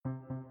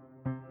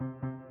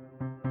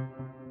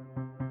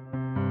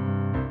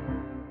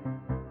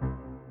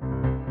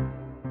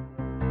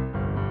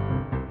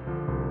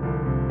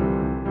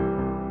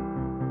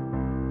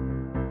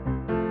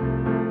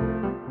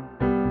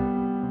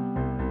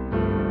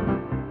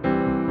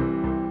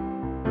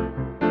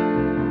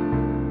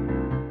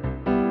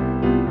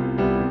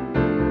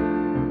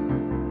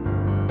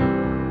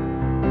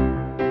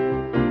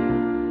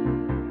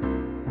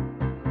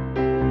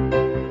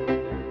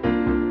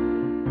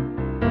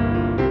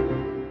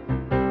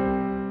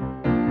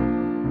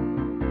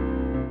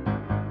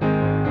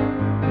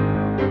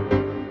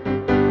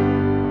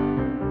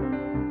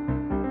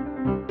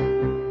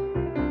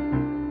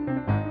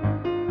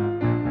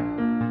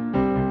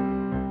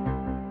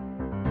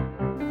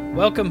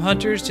Welcome,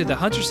 hunters, to the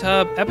Hunters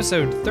Hub,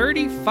 episode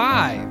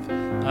 35.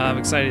 I'm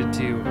excited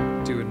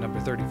to do number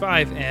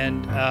 35,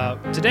 and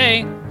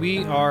today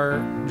we are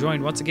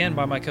joined once again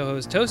by my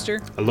co-host Toaster.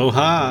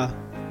 Aloha.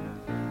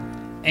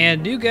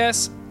 And new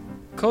guest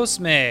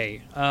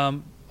Cosme,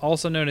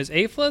 also known as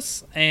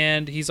Aphlis,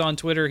 and he's on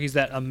Twitter. He's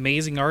that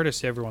amazing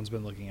artist everyone's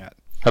been looking at.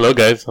 Hello,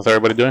 guys. How's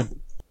everybody doing?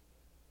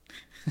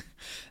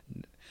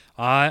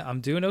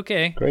 I'm doing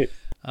okay. Great.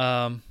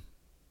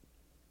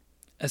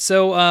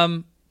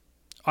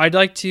 I'd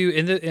like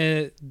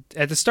to,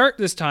 at the start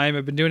this time,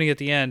 I've been doing it at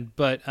the end,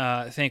 but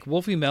thank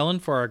Wolfie Melon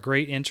for our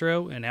great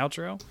intro and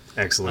outro.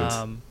 Excellent.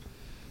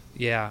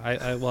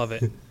 I love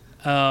it.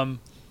 And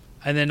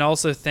then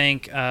also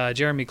thank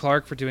Jeremy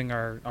Clark for doing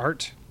our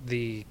art,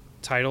 the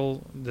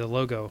title, the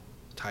logo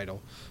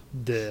title,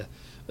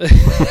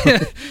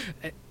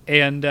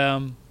 and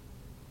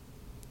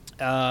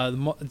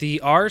the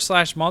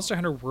r/Monster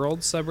Hunter World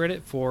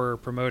subreddit for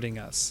promoting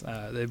us.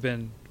 They've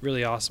been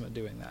really awesome at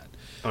doing that.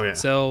 Oh yeah.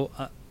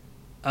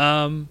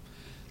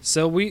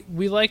 So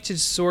we like to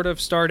sort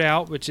of start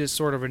out, which is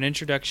sort of an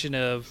introduction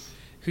of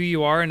who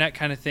you are and that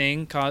kind of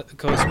thing,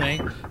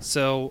 Cosme.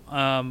 So,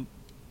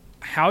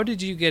 how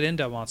did you get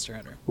into Monster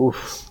Hunter?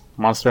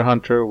 Monster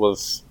Hunter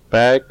was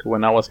back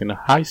when I was in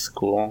high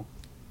school.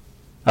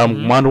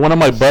 One of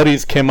my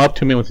buddies came up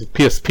to me with his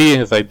PSP and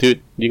he's like,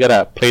 "Dude, you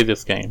gotta play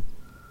this game."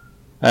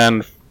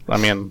 And I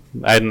mean,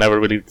 I'd never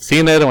really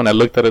seen it. And when I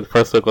looked at it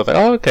first look, I was like,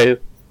 "Oh, okay,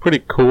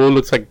 pretty cool.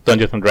 Looks like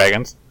Dungeons and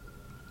Dragons."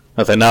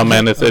 I was like, "No,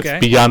 man, it's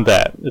beyond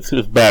that. It's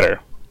better."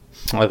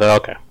 I was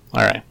like, "Okay,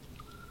 all right."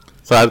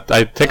 So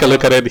I take a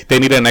look at it. They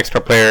needed an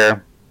extra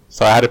player,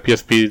 so I had a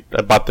PSP.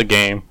 I bought the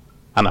game,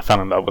 and I fell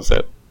in love with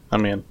it. I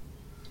mean,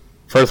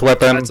 first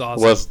weapon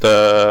was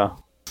the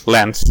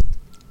lance.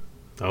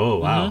 Oh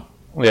wow!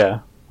 Yeah,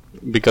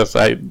 because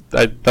I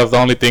that's the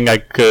only thing I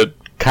could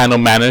kind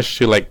of manage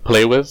to like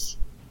play with,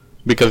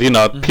 because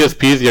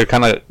PSPs you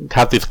kind of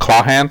have these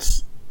claw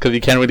hands because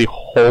you can't really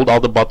hold all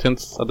the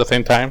buttons at the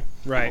same time.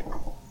 Right.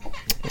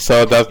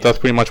 So that's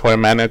pretty much what I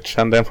manage,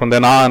 and then from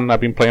then on,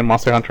 I've been playing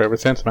Monster Hunter ever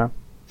since, man.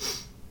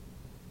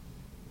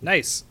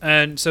 Nice.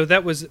 And so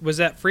that was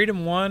that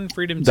Freedom 1,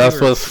 Freedom 2? That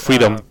was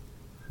Freedom.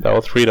 That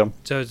was Freedom.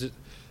 So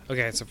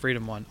it's a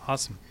Freedom 1.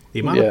 Awesome.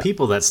 The amount of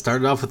people that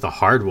started off with the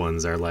hard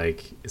ones are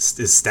like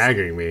is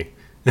staggering me.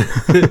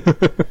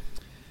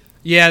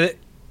 Yeah,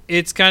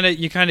 it's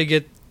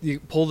you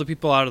pull the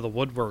people out of the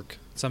woodwork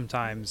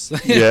sometimes.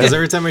 Yeah. Because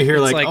every time I hear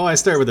like, "Oh, I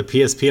started with a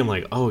PSP," I'm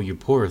like, "Oh, you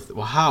poor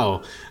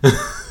wow."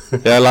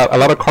 Yeah, a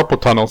lot of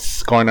carpal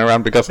tunnels going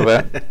around because of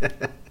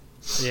that.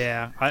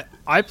 Yeah,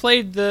 I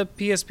played the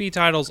PSP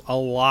titles a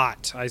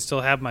lot. I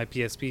still have my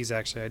PSPs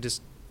actually. I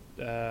just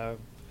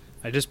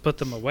put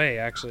them away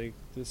actually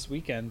this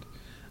weekend,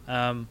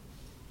 because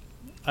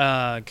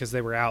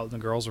they were out and the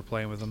girls were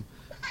playing with them.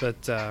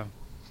 But they're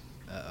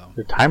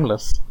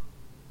timeless.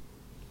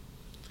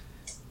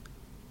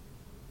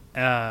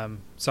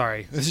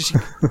 Sorry,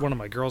 one of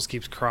my girls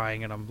keeps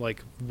crying and I'm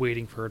like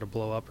waiting for her to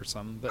blow up or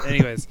something. But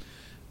anyways,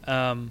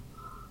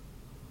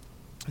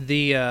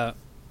 the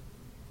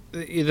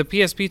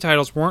PSP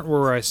titles weren't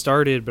where I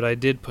started, but I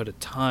did put a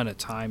ton of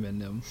time in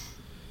them.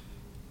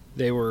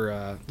 They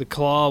were the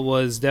claw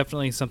was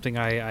definitely something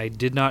I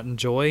did not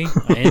enjoy.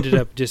 I ended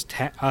up just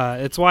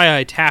it's why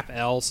I tap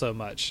L so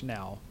much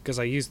now, because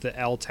I use the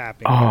L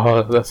tapping.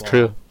 Oh, that's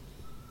true.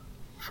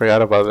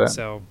 Forgot about that.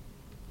 So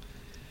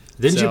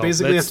didn't you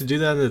basically have to do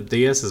that on the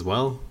DS as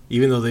well?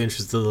 Even though they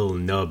introduced the little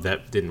nub,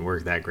 that didn't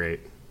work that great.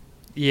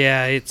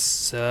 Yeah, it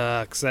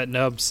sucks. That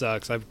nub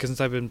sucks. Since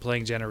I've been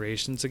playing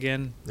Generations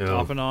again,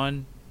 off and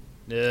on.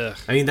 Ugh.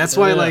 I mean, that's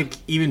why, like,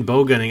 even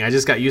bow gunning, I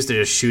just got used to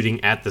just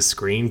shooting at the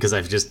screen because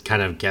I've just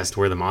kind of guessed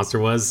where the monster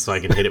was, so I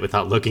can hit it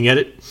without looking at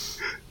it.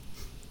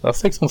 That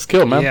takes some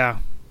skill, man. Yeah.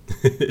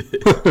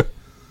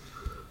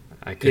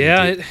 I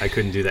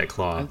couldn't do that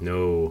claw.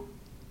 No.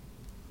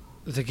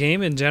 The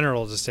game in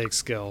general just takes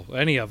skill.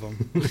 Any of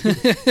them.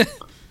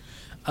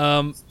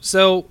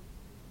 So,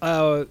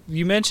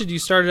 you mentioned you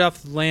started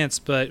off with Lance,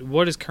 but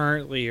what is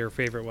currently your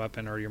favorite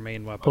weapon or your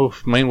main weapon?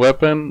 Main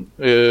weapon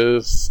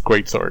is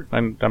Greatsword.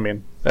 I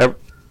mean, I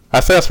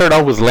started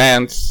off with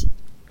Lance,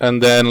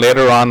 and then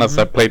later on, as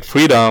I played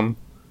Freedom,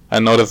 I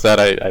noticed that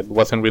I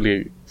wasn't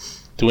really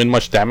doing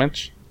much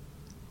damage.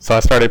 So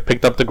I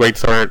picked up the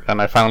Greatsword, and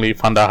I finally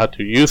found out how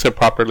to use it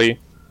properly.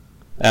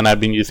 And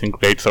I've been using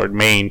Greatsword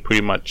main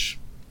pretty much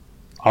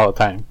all the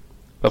time.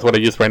 That's what I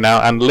use right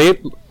now. And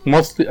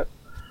mostly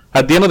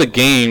at the end of the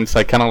games,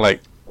 I kind of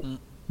like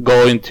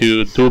go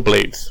into dual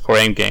blades for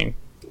end game.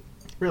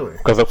 Really?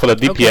 Because for the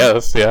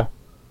DPS, yeah.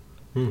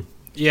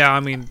 Yeah, I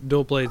mean,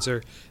 dual blades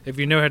are, if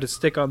you know how to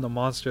stick on the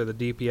monster, the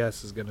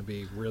DPS is going to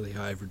be really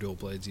high for dual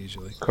blades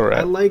usually. Correct.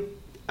 I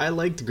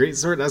liked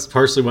Greatsword. That's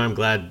partially why I'm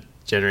glad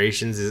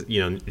Generations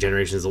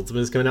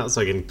Ultimate is coming out,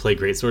 so I can play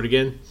Greatsword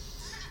again.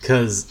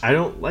 Because I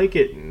don't like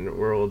it in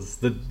Worlds.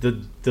 The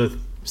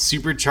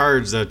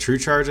supercharge, the true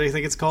charge, I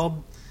think it's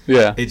called.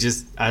 Yeah. It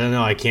just, I don't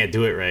know, I can't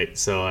do it right.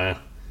 So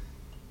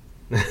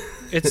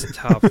It's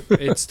tough.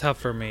 It's tough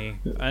for me,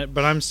 but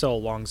I'm still a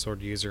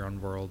longsword user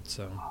on World.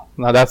 So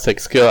Now that's like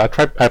skill.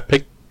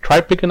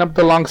 Tried picking up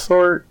the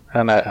longsword,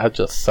 and I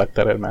just sucked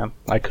at it, man.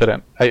 I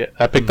couldn't.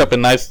 I picked up a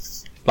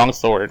nice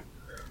longsword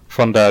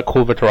from the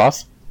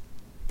Culver-Ross,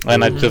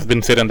 and I've just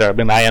been sitting there, I've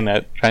been eyeing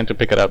it, trying to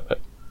pick it up. But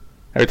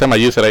every time I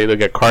use it, I either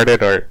get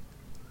carded or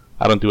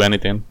I don't do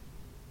anything.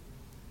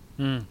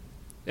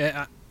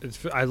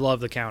 I love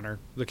the counter.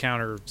 The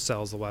counter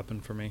sells the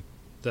weapon for me.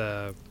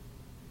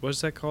 What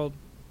is that called?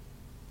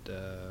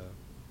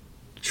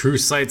 True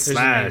Sight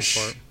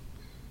Slash.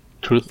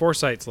 Truth.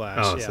 Foresight Slash.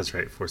 Oh, yeah. that's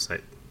right.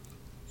 Foresight.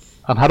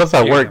 And how does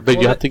that Yeah, work? Do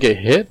well, you have to get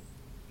hit,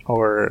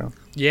 or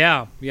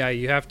Yeah.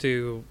 You have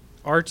to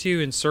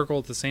R2 and circle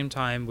at the same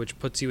time, which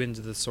puts you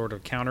into the sort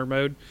of counter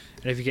mode.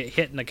 And if you get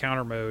hit in the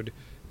counter mode,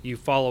 you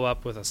follow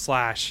up with a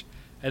slash,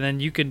 and then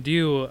you can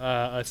do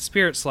a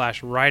spirit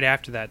slash right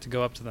after that to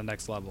go up to the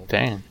next level.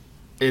 dang?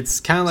 It's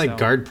kind of like So-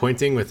 guard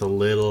pointing with a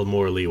little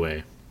more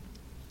leeway.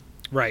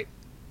 Right.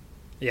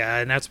 Yeah,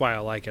 and that's why I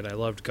like it. I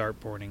loved guard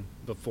pointing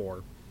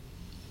before.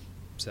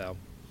 So,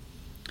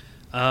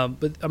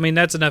 but I mean,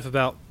 that's enough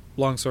about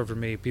longsword for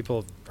me.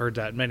 People have heard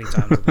that many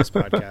times on this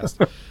podcast.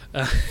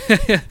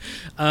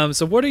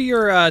 So, what are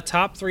your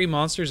top 3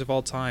 monsters of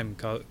all time,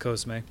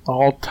 Cosme?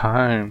 All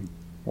time.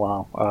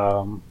 Wow.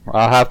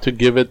 I'll have to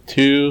give it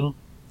to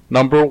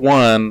number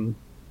 1.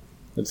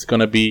 It's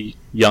gonna be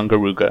Young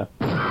Garuga.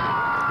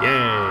 Yay!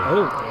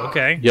 Oh,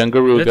 okay. Young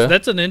Garuga.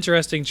 That's an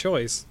interesting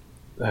choice.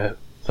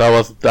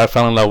 So I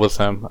fell in love with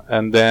him,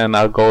 and then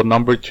I'll go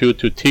number 2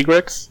 to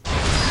Tigrex.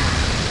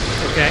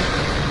 Okay,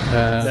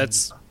 Uh,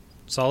 that's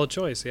solid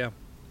choice. Yeah.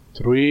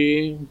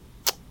 3,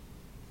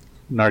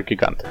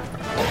 Nargigant.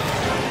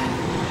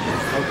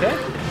 Okay.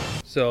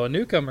 So a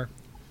newcomer.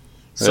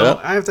 So Yeah.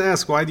 I have to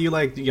ask, why do you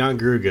like Jan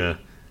Garuga?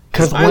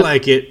 'Cause I what-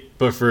 like it,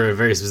 but for a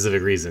very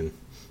specific reason.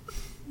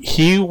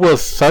 He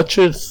was such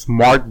a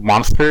smart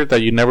monster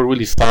that you never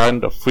really saw in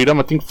the Freedom.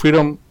 I think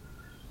Freedom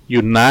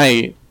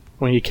Unite,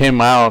 when he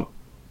came out,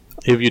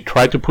 if you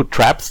tried to put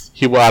traps,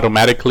 he would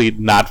automatically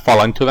not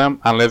fall into them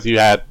unless you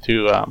had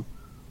to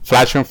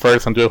flash him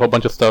first and do a whole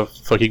bunch of stuff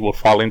so he would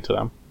fall into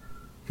them.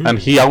 And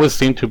he always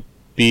seemed to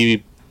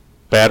be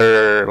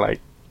better, like,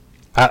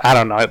 I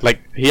don't know, like,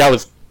 he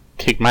always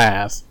kicked my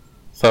ass.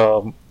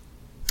 So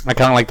I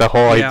kind of like the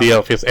whole Yeah. idea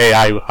of his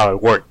AI, how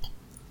it worked.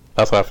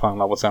 That's why I fell in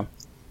love with him.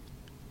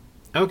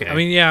 Okay. I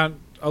mean, yeah,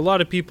 a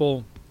lot of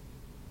people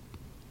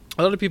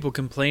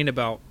complain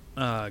about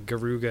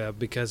Garuga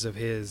because of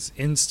his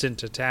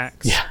instant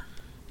attacks. Yeah.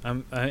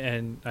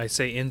 And I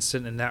say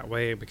instant in that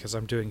way because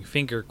I'm doing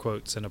finger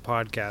quotes in a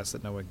podcast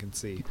that no one can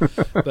see.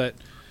 But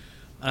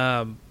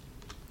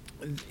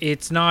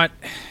it's not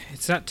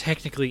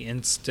technically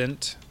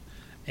instant,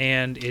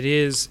 and it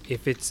is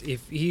if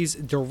he's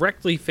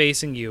directly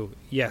facing you,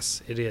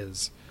 yes, it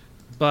is.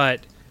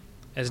 But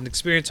as an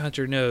experienced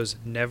hunter knows,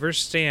 never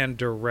stand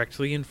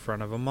directly in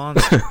front of a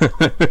monster.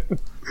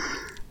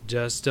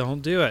 Just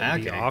don't do it.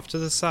 Be Okay. off to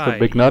the side.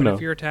 big Even no-no.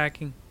 if you're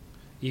attacking,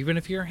 even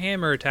if you're a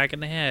hammer attacking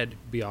the head,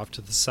 be off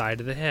to the side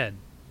of the head.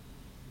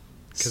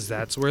 Because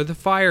that's where the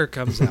fire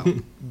comes out.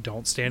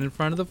 Don't stand in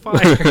front of the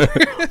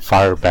fire.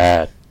 Fire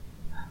bad.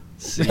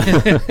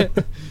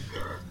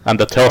 And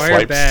the tail Fire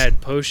swipes.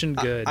 bad, potion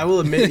good. I will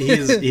admit he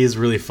is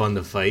really fun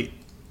to fight,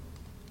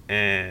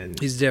 and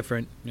He's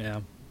different.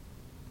 Yeah.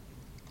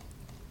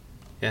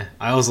 yeah,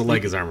 I also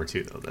like his armor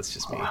too. Though that's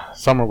just me.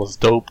 Summer was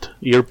doped.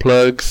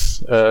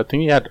 Earplugs. I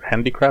think he had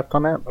handicraft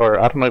on it, or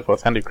I don't know if it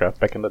was handicraft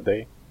back in the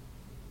day.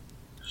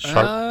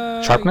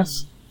 Sharpness.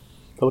 Is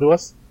that what it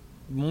was?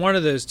 One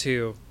of those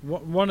two.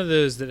 One of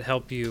those that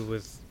help you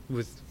with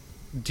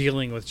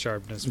dealing with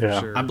sharpness for Yeah.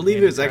 sure. I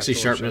believe it was Handicraft actually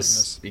or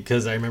sharpness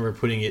because I remember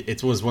putting it.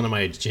 It was one of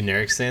my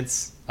generic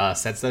sets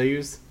that I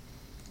used.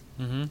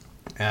 Mm-hmm.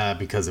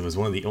 Because it was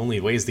one of the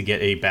only ways to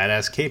get a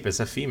badass cape as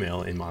a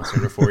female in Monster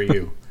Hunter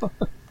 4U.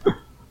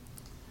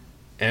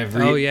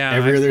 Every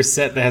other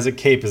set that has a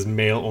cape is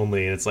male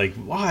only, and it's like,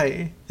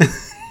 why?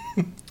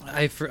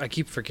 I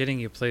keep forgetting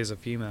you play as a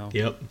female.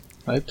 Yep.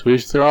 To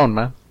each their own,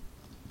 man.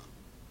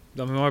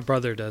 I mean, my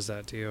brother does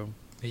that too.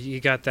 He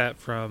got that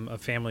from a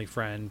family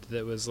friend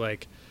that was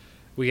like,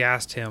 we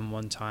asked him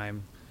one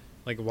time,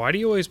 like, why do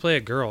you always play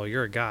a girl?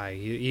 You're a guy.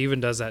 He even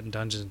does that in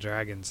Dungeons and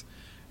Dragons.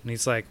 And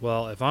he's like,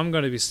 well, if I'm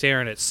going to be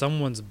staring at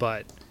someone's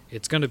butt,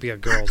 it's going to be a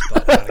girl's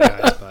butt, not a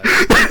guy's butt.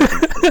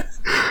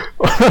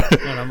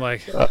 And I'm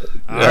like, all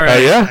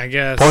right, yeah. I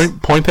guess.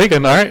 Point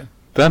taken. All right,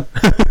 done.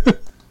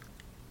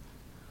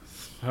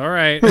 All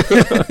right.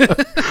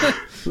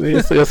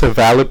 That's a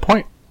valid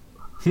point.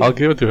 I'll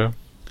give it to him.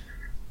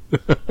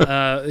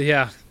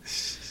 Yeah.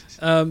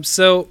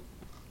 So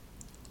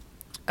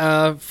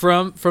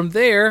from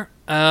there,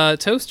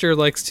 Toaster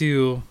likes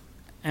to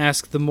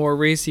ask the more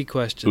racy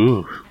questions.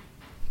 Ooh.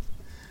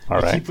 All I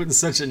right. keep putting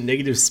such a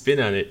negative spin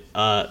on it.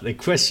 The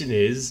question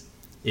is,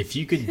 if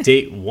you could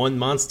date one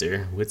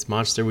monster, which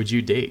monster would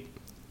you date?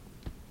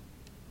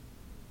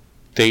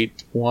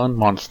 Date one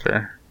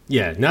monster.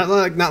 Yeah, not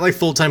like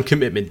full-time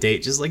commitment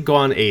date. Just like go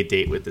on a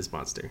date with this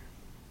monster.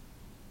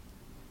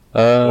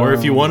 Or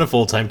if you want a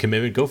full-time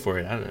commitment, go for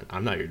it.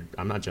 I'm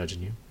not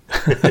judging you.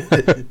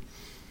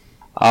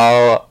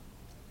 I'll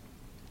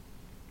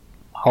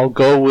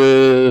go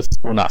with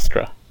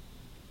Lunastra.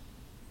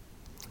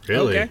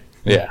 Really? Okay.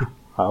 Yeah,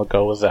 I'll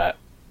go with that.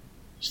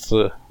 She's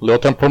a little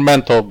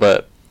temperamental,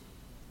 but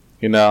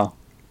so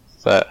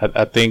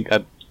I think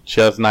she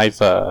has nice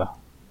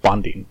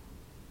bonding.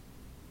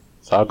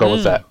 So I'll go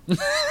with that.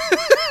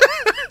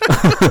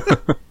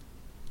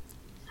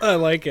 I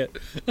like it.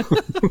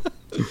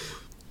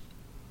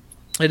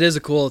 It is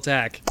a cool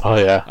attack. Oh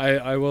yeah.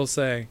 I will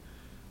say,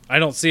 I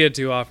don't see it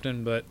too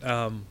often, but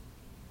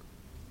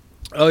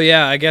oh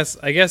yeah, I guess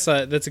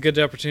that's a good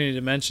opportunity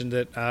to mention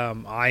that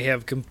I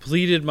have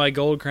completed my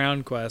Gold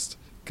Crown quest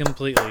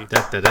completely.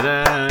 Da, da,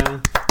 da, da.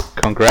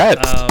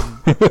 Congrats.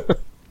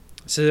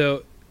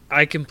 So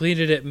I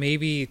completed it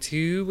maybe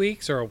 2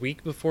 weeks or a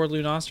week before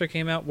Lunastra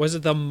came out. Was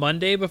it the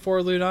Monday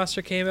before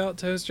Lunastra came out,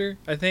 Toaster?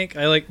 I think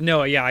I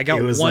got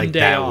It was one like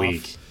day that off.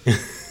 week.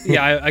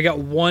 Yeah, I got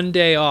 1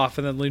 day off,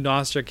 and then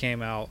Lunastra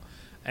came out,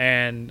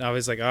 and I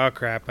was like, oh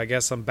crap, I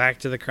guess I'm back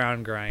to the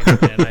crown grind.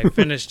 And I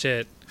finished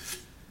it.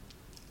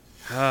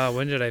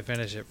 When did I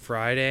finish it?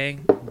 Friday.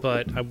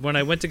 But when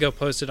I went to go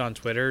post it on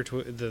Twitter,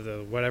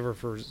 the whatever,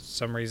 for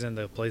some reason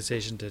the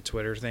PlayStation to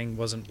Twitter thing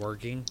wasn't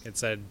working. It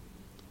said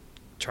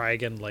try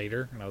again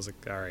later, and I was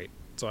like, all right.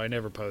 So I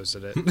never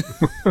posted it.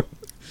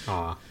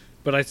 Aw.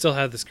 But I still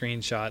have the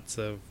screenshots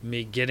of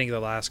me getting the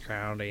last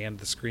crown and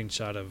the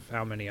screenshot of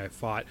how many I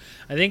fought.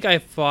 I think I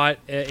fought.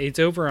 It's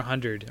over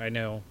 100. I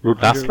know.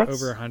 Lunastras?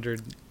 Over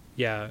 100.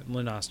 Yeah,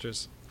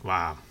 Lunastras.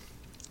 Wow.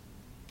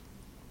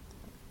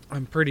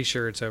 I'm pretty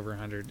sure it's over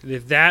 100.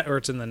 If that, or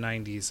it's in the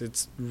 90s.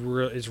 It's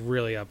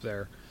really up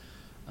there.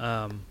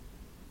 But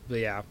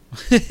yeah.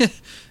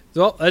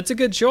 Well, that's a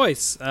good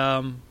choice.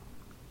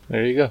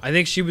 There you go. I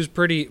think she was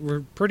pretty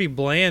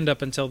bland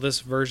up until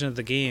this version of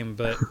the game,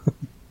 but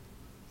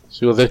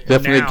She was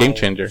definitely a game now-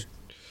 changer.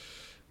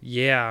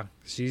 yeah,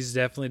 she's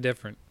definitely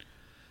different.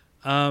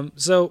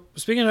 So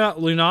speaking about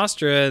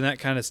Lunastra and that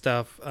kind of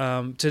stuff,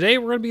 today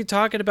we're going to be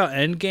talking about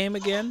Endgame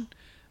again.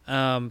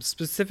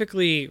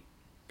 Specifically,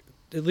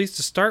 at least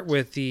to start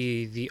with,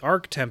 the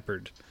Arc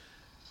Tempered.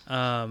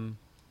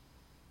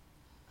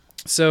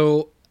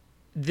 So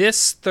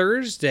this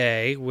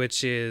Thursday,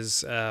 which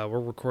is we're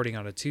recording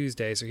on a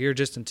Tuesday, so here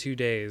just in 2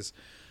 days,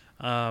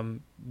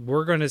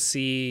 we're going to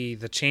see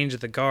the change of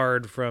the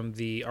guard from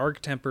the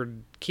Arc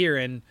Tempered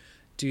Kieran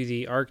to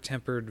the Arc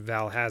Tempered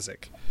Val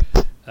Hazak.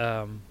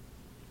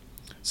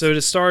 So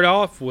to start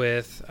off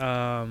with,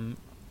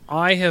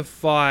 I have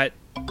fought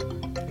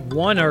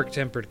one Arc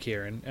Tempered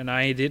Kieran, and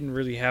I didn't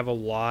really have a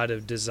lot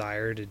of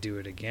desire to do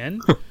it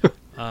again,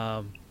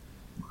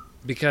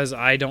 because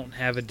I don't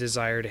have a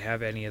desire to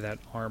have any of that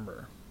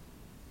armor,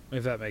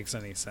 if that makes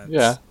any sense.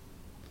 Yeah.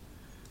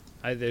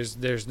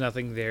 There's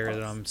nothing there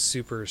that I'm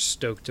super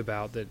stoked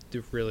about that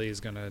really is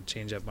going to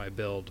change up my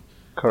build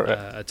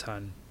Correct. a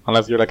ton.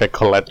 Unless you're like a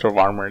collector of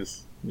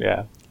armors.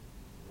 Yeah.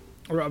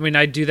 I mean,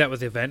 I do that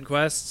with event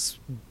quests,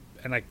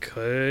 and I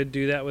could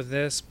do that with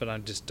this, but I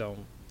just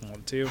don't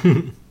want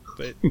to.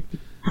 But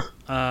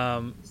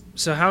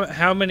so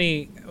how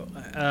many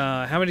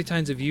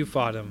times have you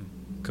fought him,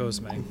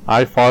 Cosme?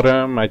 I fought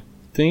him, I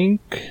think,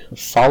 a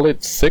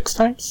solid 6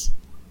 times.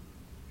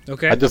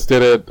 Okay. I just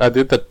did it. I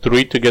did the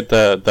 3 to get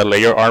the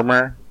layer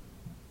armor,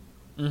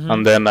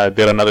 and then I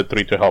did another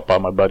 3 to help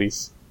out my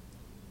buddies.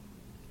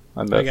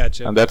 And I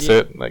gotcha. And that's Yeah.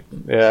 it. Like,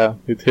 yeah,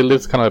 it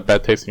leaves kind of a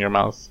bad taste in your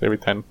mouth every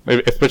time.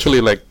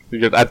 Especially like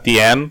you're at the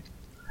end.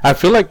 I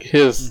feel like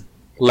his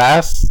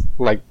last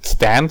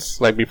stance,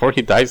 before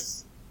he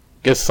dies,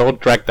 gets so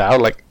dragged out.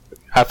 Like,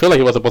 I feel like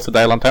he was supposed to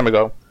die a long time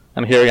ago,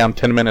 and here I am,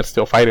 10 minutes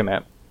still fighting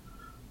it.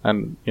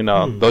 And in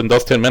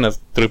those 10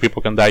 minutes, 3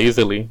 people can die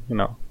easily.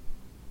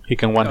 He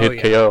can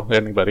one-hit KO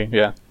anybody.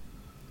 Yeah.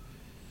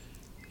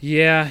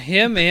 Yeah,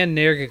 him and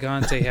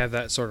Nergigante have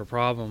that sort of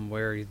problem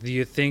where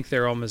you think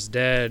they're almost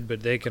dead,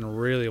 but they can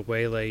really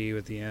waylay you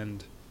at the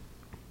end.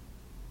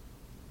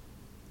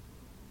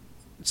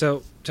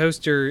 So,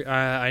 Toaster,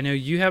 I know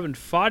you haven't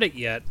fought it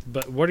yet,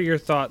 but what are your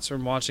thoughts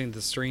from watching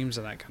the streams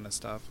and that kind of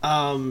stuff?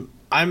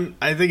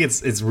 I think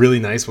it's really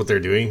nice what they're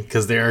doing,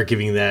 because they are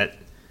giving that.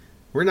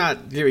 We're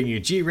not giving you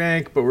G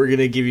rank, but we're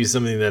gonna give you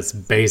something that's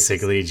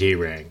basically G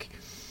rank.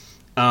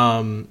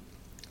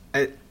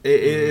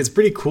 It's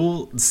pretty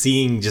cool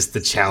seeing just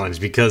the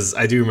challenge, because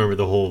I do remember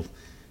the whole,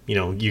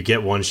 you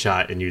get one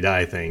shot and you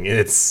die thing. And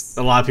it's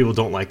a lot of people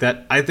don't like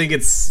that. I think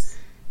it's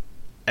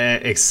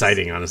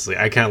exciting, honestly.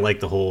 I kind of like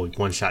the whole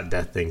one shot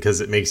death thing,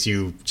 because it makes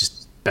you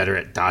just better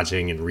at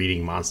dodging and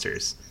reading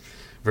monsters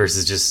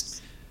versus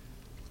just.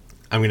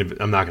 I'm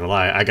not gonna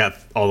lie. I got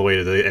all the way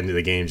to the end of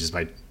the game just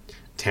by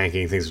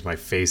tanking things with my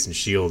face and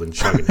shield and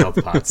chugging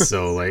health pots.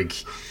 So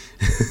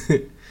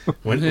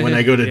when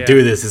I go to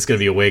do this, it's gonna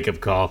be a wake up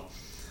call.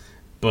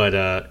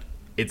 But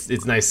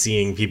it's nice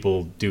seeing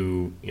people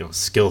do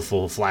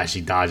skillful,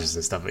 flashy dodges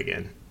and stuff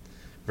again,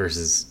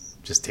 versus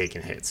just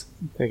taking hits.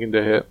 Taking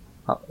the hit.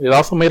 It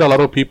also made a lot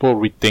of people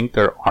rethink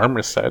their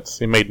armor sets.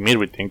 It made me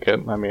rethink it.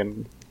 I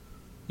mean,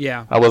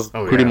 Yeah. I was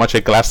Oh, pretty yeah. much a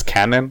glass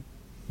cannon,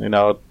 you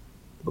know,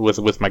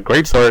 with my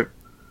greatsword.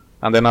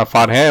 And then I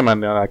fought him,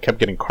 and then I kept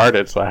getting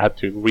carded, so I had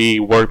to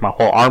rework my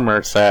whole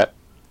armor set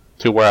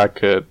to where I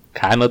could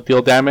kind of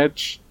deal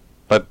damage,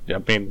 but I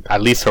mean,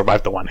 at least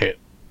survive the one hit.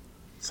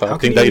 So How I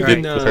think can that you did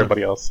even, with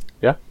everybody else.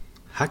 Yeah.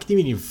 How can you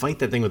even fight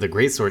that thing with a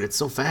greatsword? It's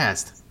so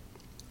fast.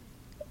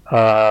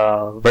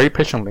 Very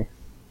patiently.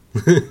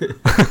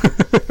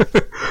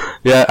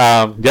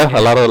 Yeah,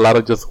 a lot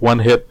of just one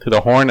hit to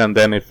the horn, and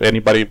then if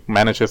anybody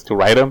manages to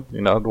ride him,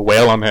 you know,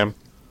 wail on him,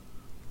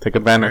 take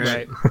advantage.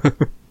 Right.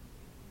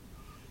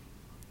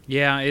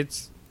 Yeah,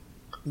 it's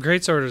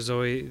greatsword is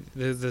always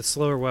the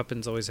slower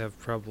weapons always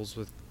have troubles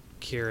with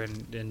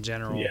Kieran in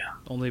general. Yeah.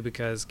 Only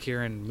because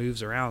Kieran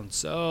moves around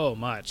so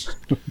much.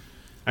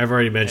 I've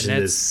already mentioned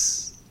And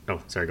this.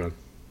 Oh, sorry, go on.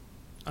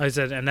 I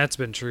said, and that's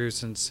been true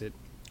since the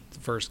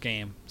first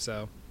game.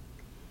 So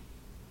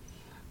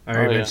I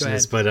already Oh, yeah. mentioned Go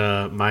this, but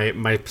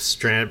my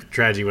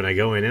strategy when I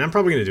go in, and I'm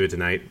probably going to do it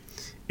tonight,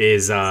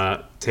 is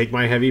take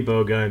my heavy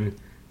bow gun,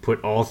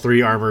 put all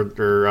 3 armor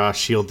or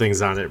shield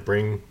things on it,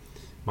 bring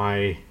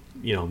my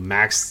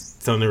max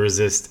thunder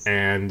resist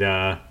and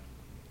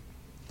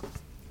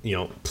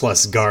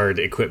plus guard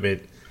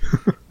equipment,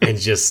 and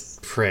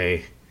just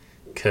pray,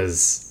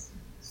 because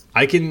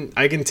I can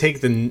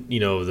take the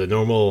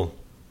normal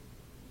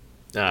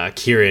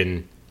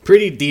Kieran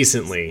pretty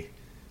decently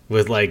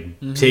with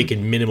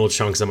taking minimal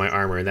chunks of my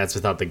armor, and that's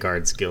without the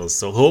guard skills.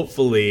 So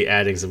hopefully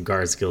adding some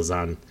guard skills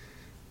on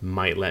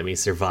might let me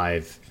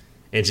survive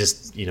and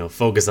just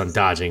focus on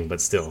dodging, but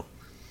still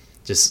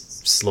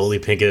just slowly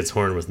pink at its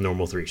horn with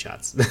normal 3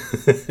 shots.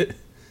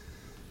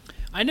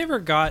 I never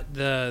got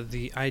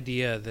the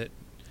idea that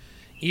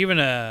even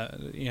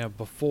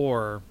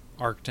before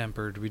Arc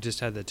Tempered, we just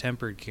had the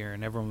Tempered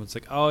Kieran. Everyone was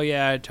like, "Oh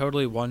yeah, it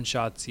totally one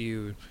shots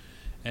you,"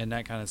 and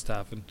that kind of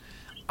stuff. And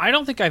I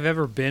don't think I've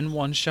ever been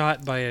one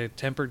shot by a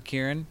Tempered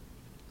Kieran.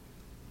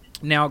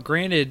 Now,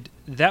 granted,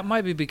 that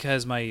might be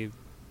because my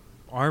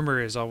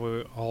armor is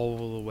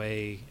all the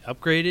way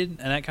upgraded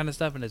and that kind of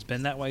stuff, and it's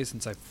been that way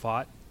since I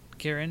fought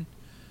Kieran.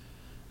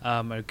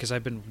 Because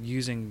I've been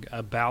using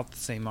about the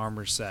same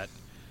armor set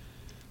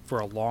for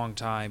a long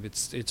time.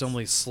 It's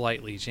only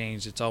slightly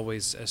changed. It's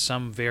always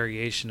some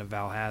variation of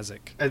Valhazak.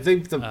 I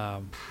think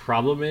the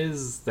problem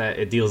is that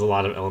it deals a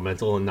lot of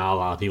elemental, and not a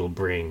lot of people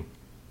bring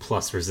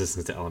plus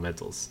resistance to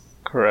elementals.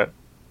 Correct.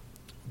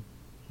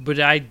 But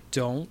I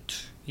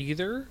don't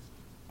either.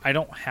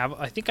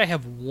 I think I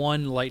have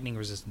 1 lightning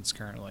resistance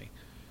currently.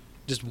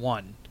 Just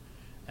 1.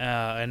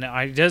 And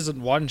it doesn't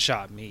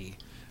one-shot me.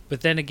 But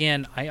then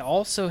again, I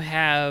also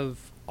have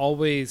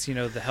always,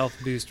 the health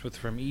boost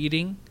from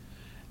eating.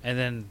 And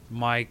then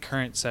my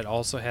current set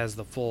also has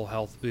the full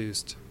health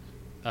boost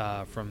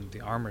from the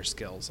armor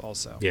skills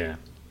also. Yeah.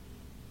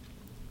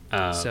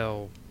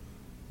 So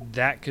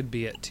that could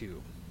be it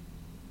too.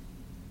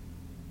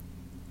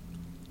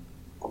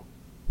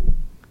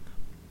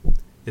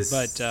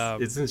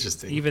 It's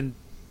interesting.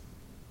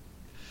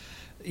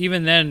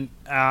 Even then,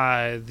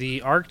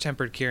 the Arc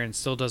Tempered Kieran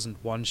still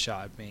doesn't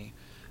one-shot me.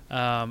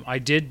 I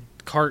did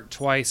cart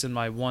twice in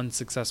my 1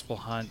 successful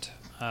hunt,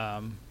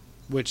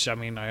 which I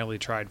only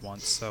tried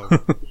once, so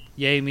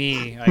yay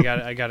me!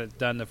 I got it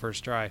done the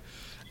first try,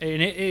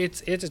 and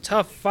it's a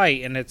tough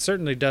fight, and it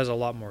certainly does a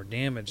lot more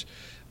damage.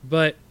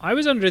 But I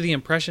was under the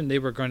impression they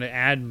were going to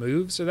add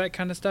moves or that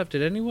kind of stuff.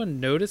 Did anyone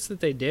notice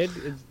that they did?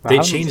 They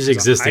changed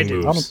existing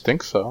moves. I don't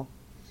think so.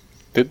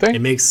 Did they?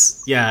 It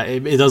makes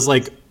it does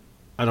I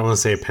don't want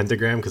to say a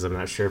pentagram because I'm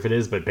not sure if it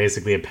is, but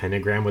basically a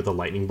pentagram with the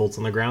lightning bolts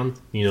on the ground.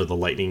 The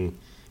lightning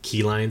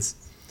key lines.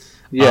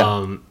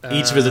 Yeah.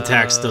 Each of his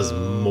attacks does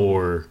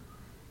more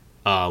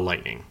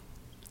lightning.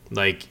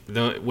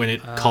 When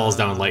it calls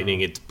down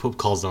lightning, it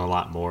calls down a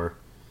lot more.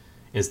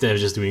 Instead of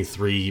just doing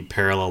 3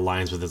 parallel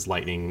lines with its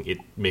lightning, it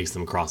makes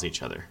them cross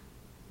each other.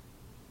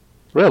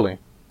 Really?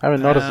 I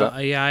haven't noticed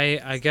that. Yeah,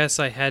 I guess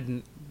I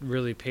hadn't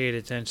really paid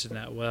attention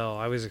that well.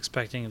 I was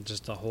expecting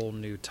just a whole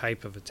new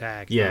type of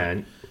attack.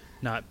 Yeah.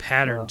 Not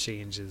pattern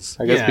changes.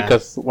 I guess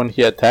because when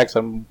he attacks,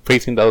 I'm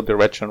facing the other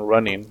direction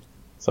running.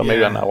 So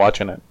maybe I'm not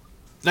watching it.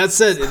 That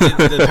said,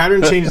 the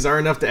pattern changes are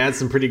enough to add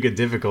some pretty good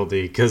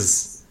difficulty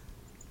because,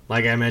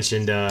 like I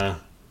mentioned,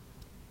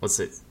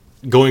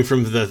 going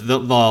from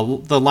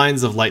the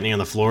lines of lightning on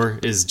the floor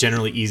is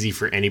generally easy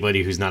for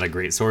anybody who's not a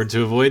greatsword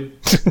to avoid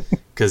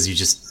because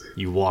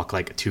you walk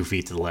 2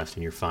 feet to the left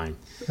and you're fine.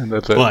 And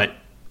that's it. But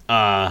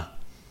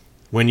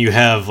when you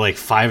have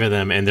 5 of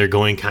them and they're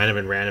going kind of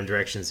in random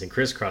directions and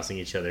crisscrossing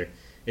each other,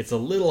 it's a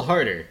little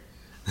harder.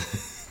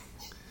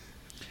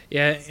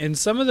 Yeah, and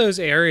some of those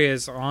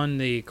areas on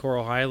the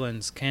Coral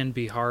Highlands can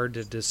be hard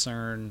to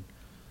discern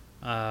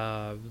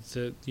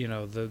between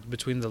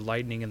the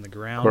lightning and the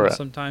ground. Correct.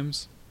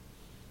 Sometimes.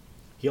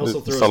 He also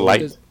It's the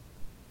light.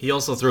 He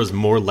also throws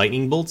more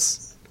lightning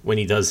bolts when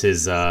he does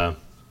his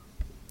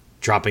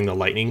dropping the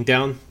lightning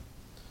down.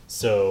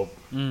 So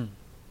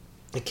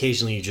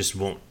occasionally you just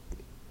won't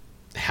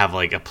have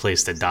a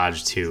place to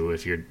dodge to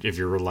if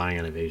you're relying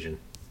on evasion.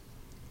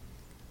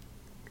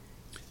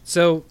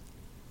 So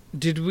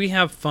Did we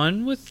have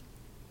fun with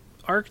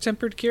Arc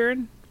Tempered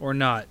Kieran or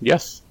not?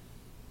 Yes.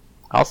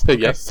 I'll say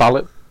yes.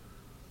 Solid.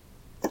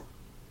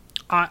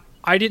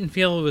 I didn't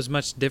feel it was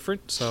much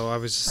different, so I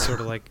was just sort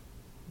of like,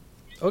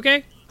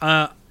 okay.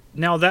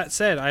 Now that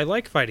said, I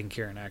like fighting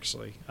Kieran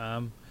actually.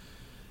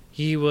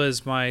 He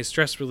was my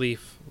stress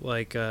relief.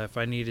 Like if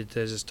I needed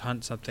to just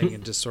hunt something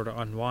and just sort of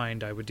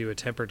unwind, I would do a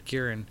tempered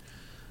Kieran.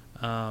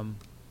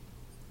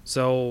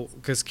 So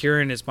because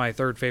Kieran is my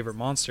third favorite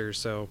monster,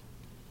 so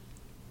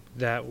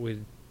that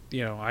would,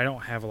 I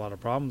don't have a lot of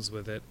problems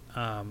with it.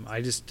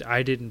 I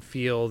didn't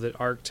feel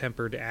that Arc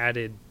Tempered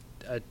added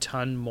a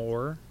ton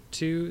more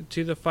to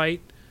the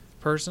fight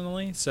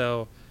personally,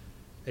 so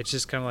it's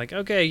just kind of like,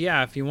 okay,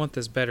 yeah, if you want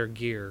this better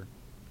gear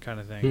kind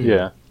of thing.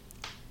 Yeah.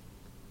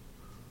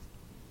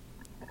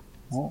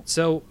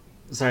 So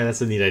Sorry,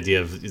 that's a neat idea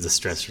of the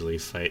stress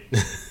relief fight.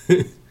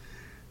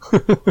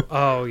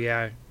 oh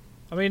yeah,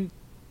 I mean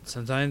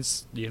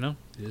sometimes you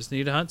just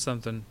need to hunt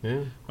something.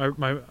 Yeah.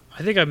 I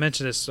think I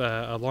mentioned this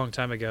a long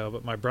time ago,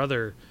 but my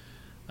brother,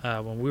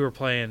 when we were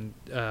playing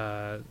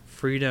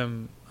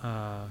Freedom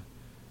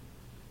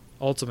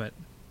Ultimate,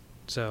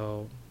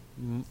 so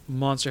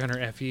Monster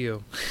Hunter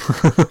FU,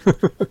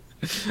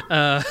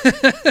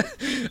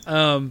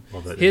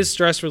 his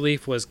stress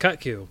relief was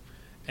Kutku,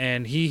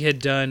 and he had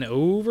done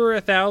over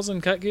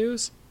 1,000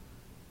 Kutkus.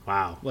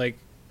 Wow. Like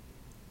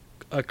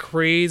a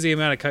crazy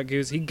amount of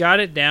Kutkus. He got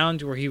it down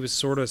to where he was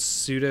sort of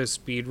pseudo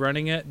speed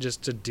running it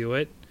just to do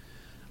it.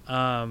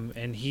 And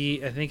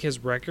I think his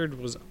record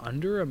was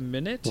under a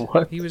minute.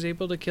 What? He was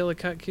able to kill a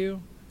Kutku.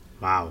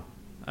 Wow.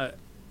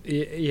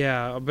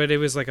 Yeah, but it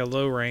was like a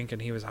low rank and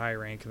he was high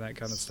rank and that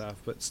kind of stuff,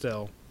 but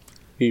still.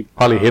 He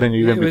probably hit him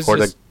even it was before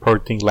the just- poor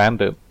thing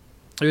landed.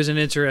 It was an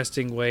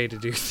interesting way to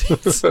do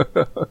things.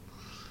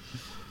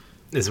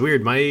 It's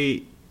weird.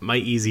 My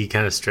easy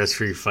kind of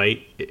stress-free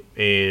fight,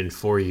 and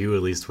for you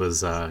at least,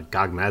 was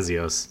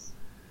Gogmazios.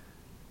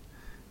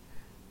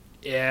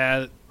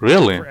 Yeah,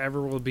 Really?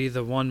 forever will be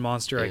the one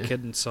monster I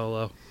couldn't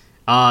solo.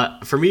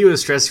 For me, it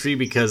was stress-free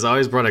because I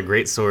always brought a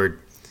greatsword,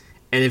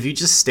 and if you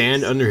just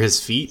stand under his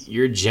feet,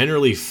 you're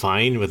generally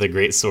fine with a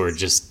greatsword,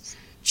 just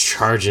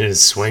charging and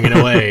swinging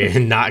away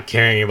and not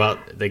caring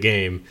about the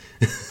game.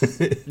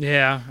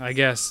 Yeah, I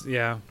guess,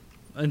 yeah.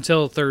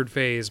 Until third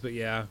phase, but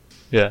yeah.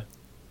 Yeah.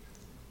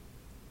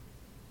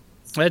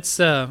 That's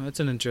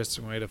an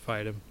interesting way to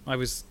fight him. I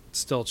was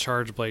still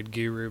Charge Blade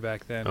Guru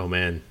back then. Oh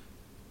man.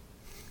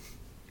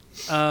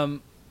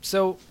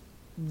 So,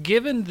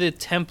 given the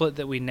template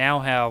that we now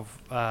have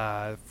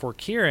for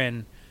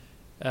Kieran,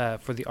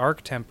 for the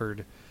Arc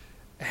Tempered,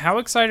 how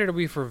excited are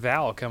we for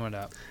Val coming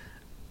up?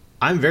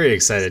 I'm very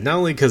excited, not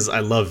only because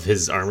I love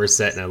his armor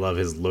set and I love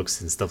his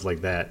looks and stuff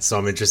like that, so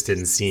I'm interested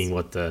in seeing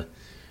what the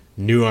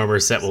new armor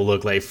set will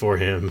look like for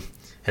him,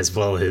 as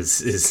well as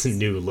his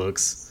new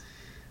looks.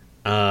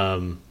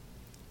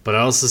 But I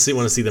also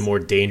want to see the more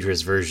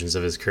dangerous versions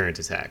of his current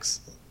attacks.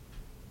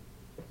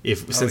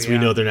 Since we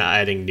yeah. know they're not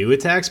adding new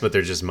attacks, but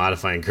they're just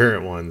modifying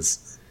current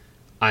ones,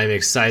 I'm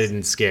excited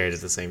and scared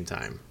at the same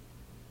time.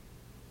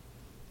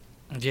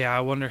 Yeah, I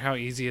wonder how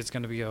easy it's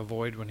going to be to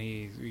avoid when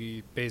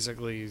he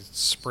basically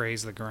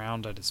sprays the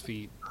ground at his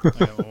feet.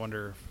 I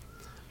wonder.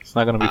 It's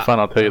not going to be fun,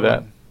 I'll tell you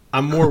that.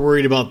 I'm more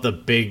worried about the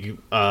big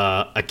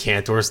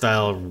Akantor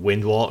style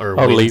wind wall or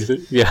Oh, wind laser.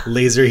 Yeah.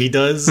 laser he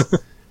does.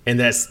 And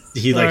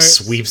he like Right.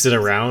 sweeps it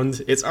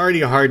around. It's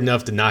already hard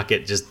enough to not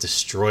get just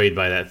destroyed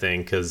by that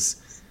thing because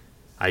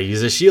I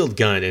use a shield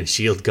gun and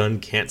shield gun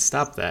can't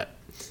stop that.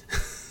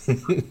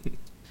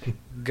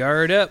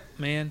 Guard up,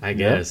 man. I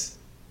guess.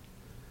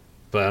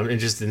 But I'm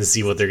interested to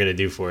see what they're gonna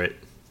do for it.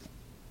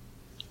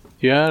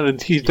 Yeah, and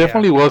he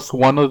definitely was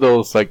one of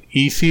those like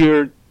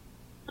easier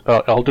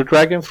Elder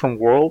Dragons from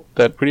World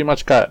that pretty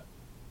much I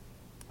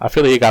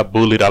feel like he got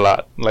bullied a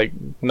lot. Like,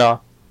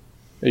 no.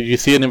 If you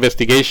see an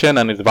investigation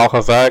and it's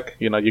Valhazak,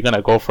 you're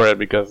gonna go for it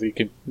because you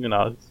can,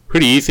 it's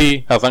pretty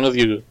easy as long as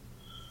you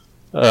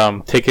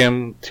take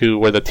him to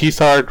where the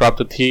T's are, drop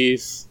the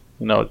T's,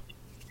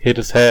 hit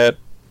his head.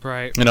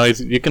 Right.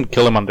 You can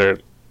kill him under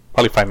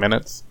probably 5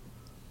 minutes.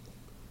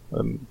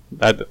 And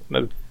that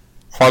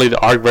probably the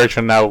Arc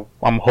version now,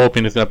 I'm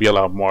hoping it's gonna be a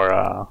lot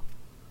more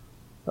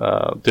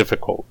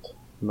difficult,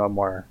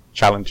 more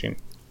challenging.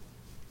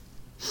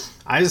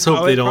 I just hope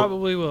Oh, they it don't.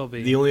 probably will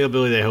be. The only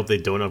ability I hope they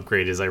don't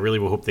upgrade is I really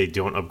hope they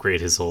don't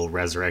upgrade his whole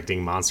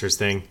resurrecting monsters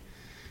thing.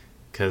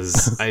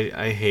 Because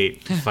I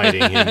hate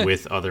fighting him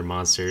with other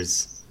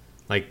monsters.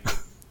 Like,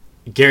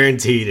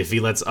 guaranteed, if he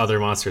lets other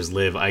monsters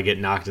live, I get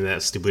knocked in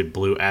that stupid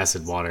blue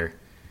acid water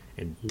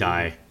and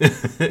die.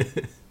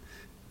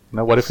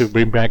 Now, what if we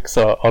bring back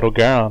Otto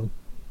Garon?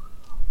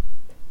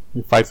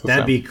 He fights with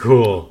That'd him. be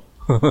cool.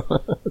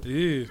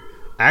 Ew.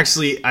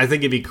 Actually, I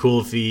think it'd be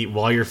cool if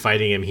while you're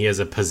fighting him, he has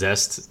a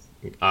possessed.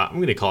 I'm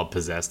going to call it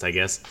possessed, I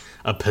guess.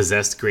 A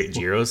possessed Great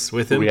Gyros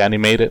with him.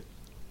 Reanimated.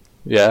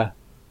 Yeah.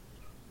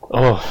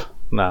 Oh,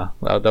 nah.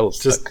 That was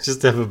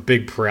Just to have a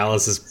big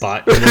paralysis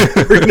bot in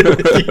there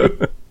with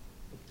you.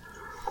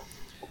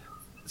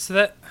 So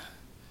that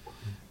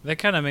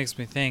kind of makes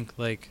me think,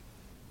 like,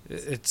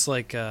 It's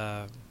like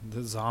the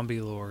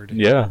Zombie Lord.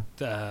 Yeah.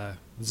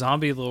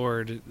 Zombie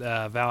Lord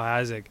Val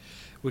Hazak.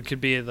 Which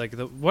could be like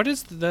what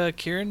is the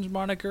Kieran's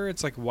moniker?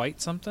 It's like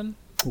White something.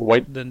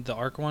 White. The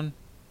Arc one.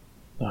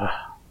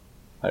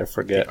 I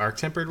forget. The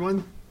arc-tempered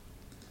one?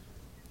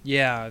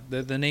 Yeah,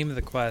 the name of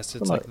the quest.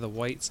 It's like the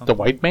White something. The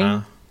White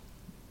Mane?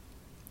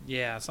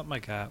 Yeah, something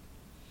like that.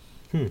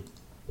 Hmm.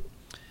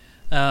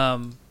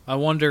 I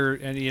wonder,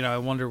 and I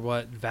wonder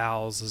what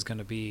Val's is going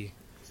to be.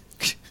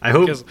 I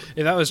hope. Because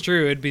if that was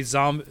true, it'd be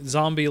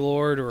Zombie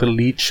Lord or The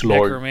Leech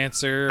Lord.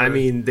 Necromancer. I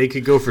mean, they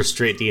could go for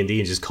straight D&D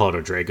and just call it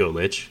a Draco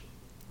Lich.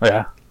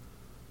 Yeah.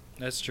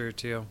 That's true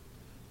too.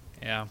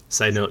 Yeah.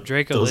 Side note: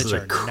 Draco those Lich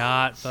are are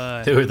not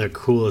fun. They were the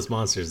coolest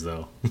monsters,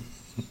 though.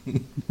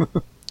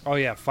 Oh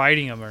yeah,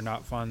 fighting them are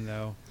not fun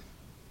though.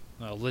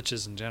 Well,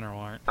 liches in general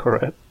aren't.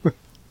 Correct.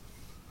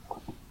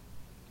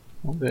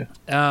 Okay.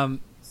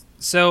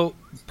 So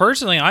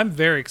personally, I'm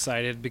very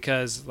excited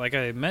because, like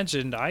I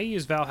mentioned, I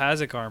use Val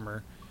Hazak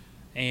armor,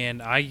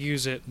 and I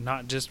use it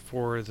not just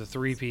for the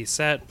 3-piece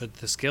set, but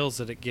the skills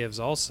that it gives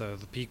also,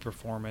 the peak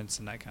performance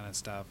and that kind of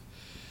stuff.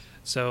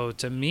 So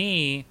to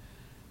me,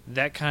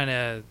 it kind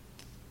of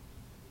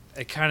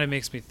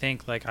makes me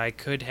think like I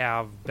could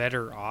have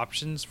better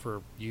options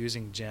for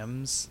using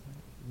gems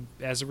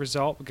as a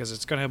result, because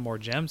it's going to have more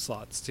gem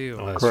slots too.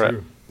 Oh, that's Correct.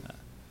 true.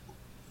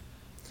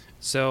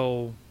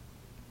 So,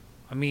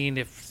 I mean,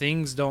 if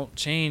things don't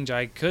change,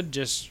 I could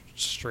just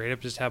straight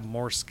up just have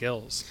more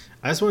skills.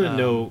 I just want to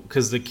know,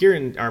 because the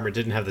Kieran armor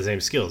didn't have the same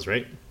skills,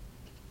 right?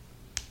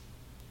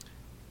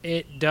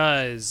 It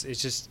does. It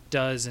just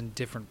does in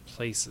different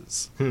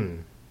places.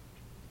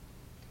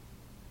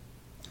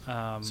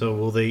 So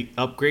will they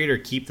upgrade or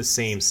keep the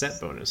same set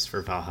bonus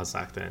for Val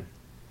Hazak then?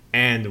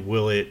 And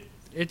will it...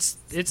 It's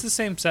the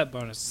same set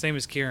bonus. Same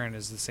as Kieran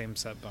is the same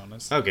set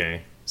bonus.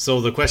 Okay.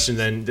 So the question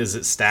then, does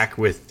it stack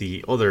with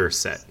the other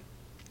set?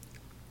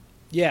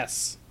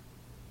 Yes.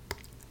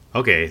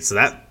 Okay,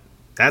 so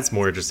that's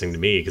more interesting to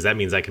me, because that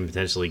means I can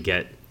potentially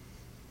get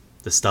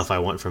the stuff I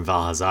want from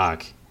Val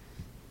Hazak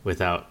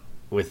with a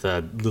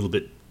little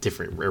bit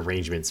different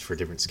arrangements for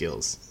different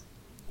skills.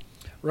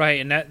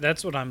 Right, and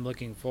that's what I'm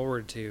looking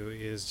forward to,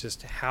 is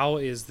just how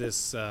is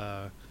this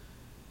going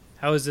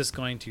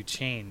to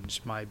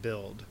change my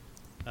build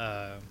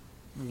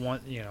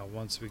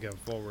once we go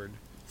forward.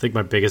 I think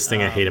my biggest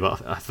thing I hate about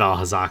Val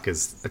Hazak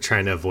is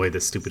trying to avoid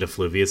the stupid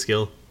Effluvia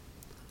skill.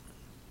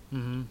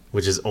 Mm-hmm.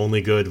 Which is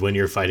only good when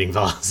you're fighting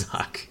Val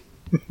Hazak.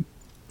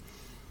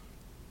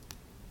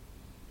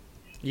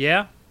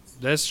 Yeah,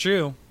 that's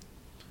true.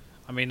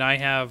 I mean, I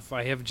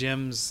have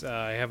gems.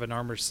 I have an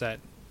armor set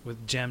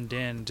with gemmed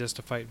in just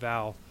to fight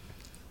Val.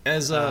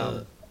 Is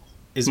Miasma?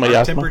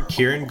 Arc-tempered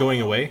Kieran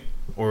going away,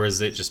 or is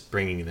it just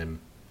bringing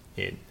them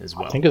in as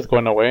well? I think it's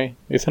going away.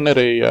 Isn't it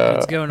a...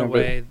 It's going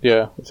away.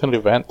 Yeah, it's an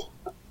event.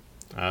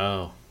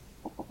 Oh.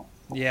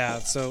 Yeah,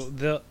 so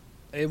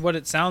what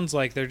it sounds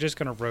like, they're just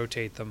going to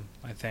rotate them,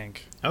 I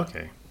think.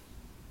 Okay.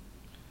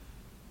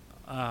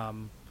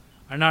 I'm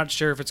not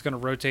sure if it's going to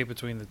rotate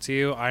between the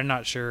two. I'm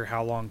not sure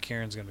how long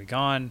Kieran's going to be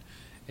gone.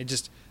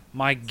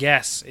 My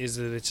guess is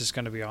that it's just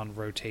going to be on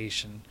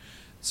rotation.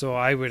 So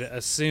I would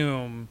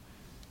assume,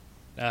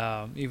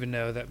 even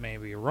though that may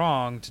be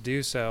wrong to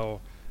do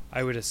so,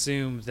 I would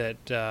assume that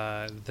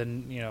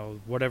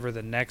whatever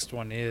the next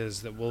one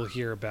is that we'll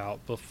hear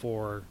about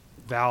before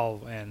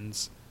Val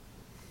ends,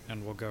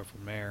 and we'll go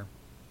from there.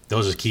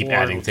 They'll just keep Or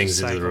adding it'll things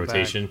just into the cycle back.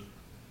 rotation.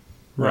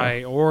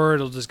 Right, or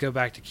it'll just go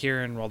back to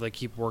Kieran while they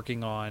keep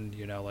working on,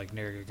 like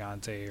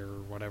Nergigante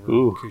or whatever,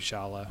 Ooh.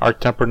 Kushala.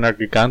 Arc-tempered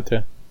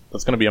Nergigante.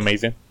 That's going to be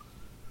amazing.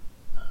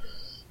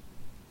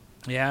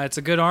 Yeah, it's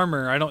a good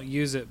armor. I don't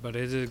use it, but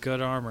it is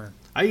good armor.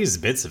 I use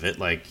bits of it,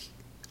 like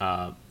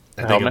I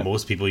think Helmet?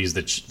 most people use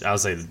I would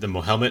say the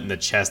helmet and the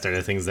chest are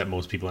the things that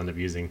most people end up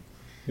using.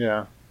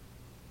 Yeah.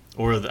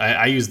 Or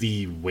I use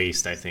the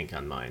waist, I think,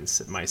 on my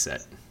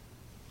set.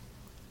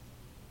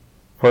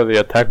 For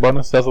the attack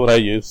bonus, that's what I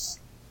use.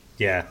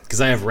 Yeah,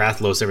 because I have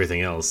Rathlos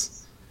everything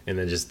else, and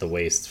then just the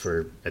waist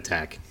for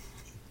attack.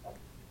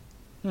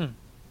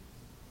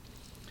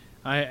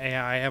 I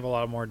have a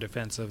lot more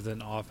defensive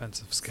than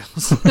offensive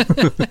skills.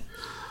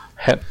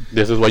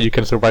 This is why you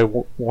can survive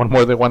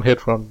more than one hit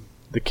from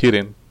the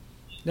Kirin.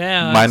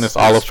 Yeah, Minus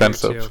all that's true,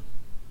 offensive. too.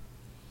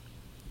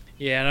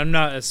 Yeah, and I'm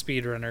not a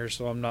speedrunner,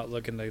 so I'm not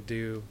looking to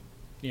do,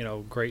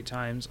 great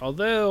times.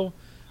 Although,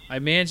 I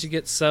managed to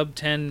get sub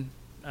 10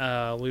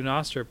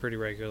 Lunastra pretty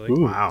regularly.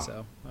 Ooh. Wow.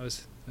 So I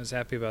was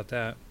happy about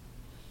that.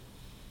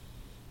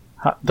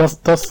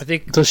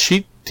 Does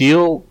she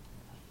deal...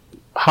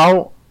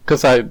 How...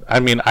 Because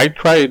I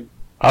tried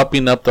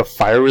upping up the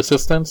fire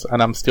resistance,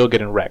 and I'm still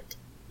getting wrecked.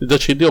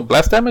 Does she deal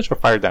blast damage or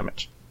fire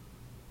damage?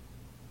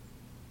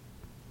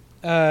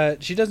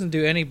 She doesn't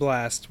do any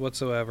blast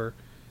whatsoever,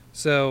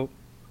 so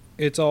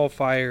it's all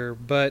fire.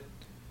 But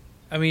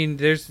I mean,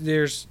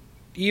 there's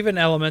even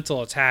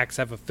elemental attacks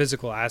have a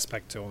physical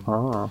aspect to them.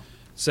 Oh.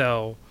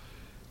 So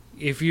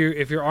if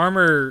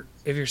you're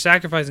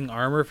sacrificing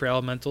armor for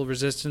elemental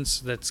resistance,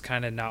 that's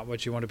kind of not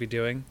what you want to be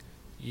doing.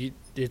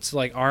 It's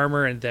like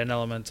armor and then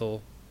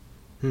elemental.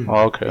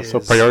 Oh, okay, so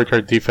Is-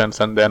 prioritize defense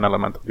and then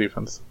elemental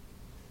defense.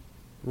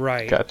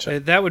 Right. Gotcha.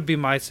 That would be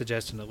my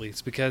suggestion, at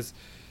least, because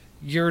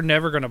you're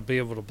never going to be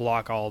able to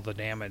block all the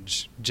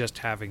damage just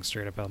having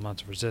straight up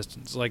elemental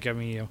resistance. Like, I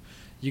mean,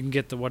 you can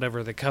get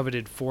the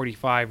coveted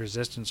 45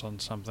 resistance on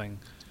something,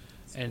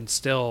 and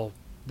still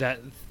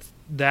that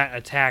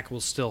attack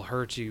will still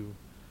hurt you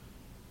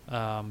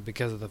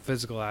because of the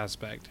physical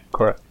aspect.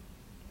 Correct.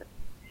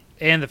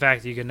 And the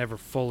fact that you can never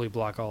fully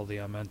block all the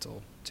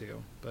elemental,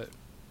 too. But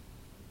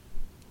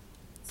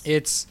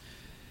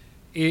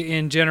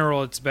in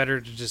general, it's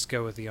better to just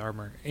go with the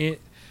armor.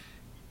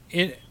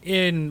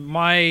 In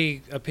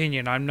my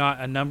opinion, I'm not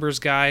a numbers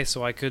guy,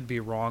 so I could be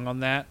wrong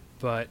on that,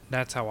 but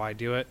that's how I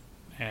do it,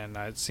 and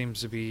it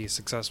seems to be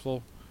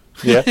successful.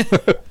 Yeah.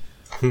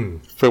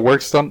 If it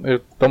works, don't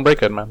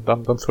break it, man.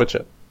 Don't switch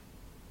it.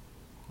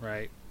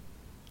 Right.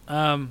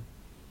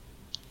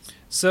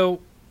 So,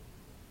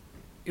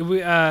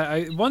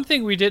 one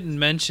thing we didn't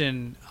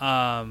mention,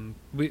 I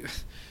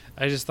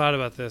just thought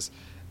about this.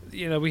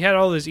 We had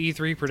all those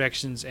E3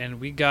 predictions, and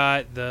we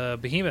got the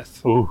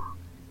Behemoth. Ooh.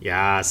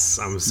 Yes,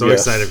 I'm so Yes.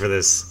 excited for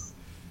this.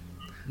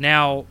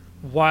 Now,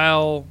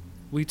 while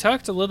we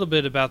talked a little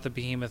bit about the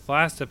Behemoth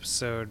last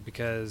episode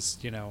because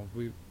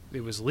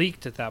it was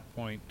leaked at that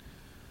point,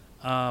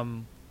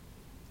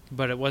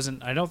 but it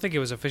wasn't. I don't think it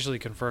was officially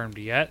confirmed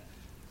yet.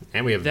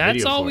 And we have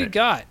That's video all for we it.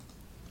 got.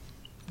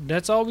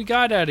 That's all we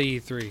got out of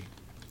E3.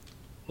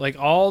 Like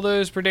all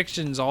those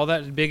predictions, all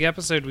that big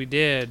episode we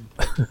did.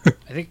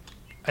 I think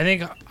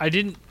I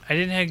didn't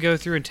have to go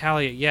through and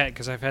tally it yet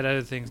because I've had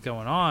other things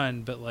going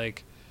on. But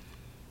like,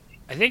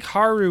 I think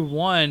Haru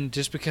won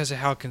just because of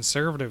how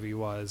conservative he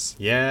was.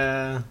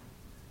 Yeah.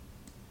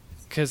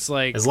 Because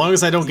like, As long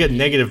as I don't get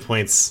negative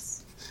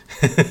points.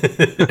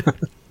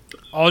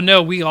 oh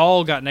no, we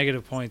all got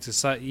negative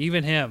points.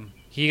 Even him,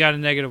 he got a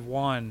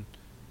 -1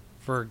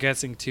 for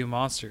guessing 2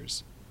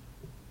 monsters,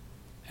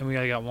 and we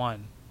only got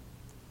 1.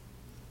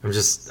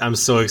 I'm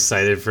so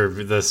excited for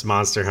this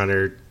Monster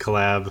Hunter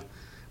collab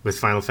with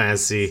Final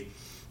Fantasy.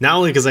 Not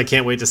only because I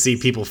can't wait to see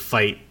people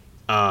fight,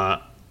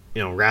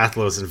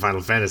 Rathlos in Final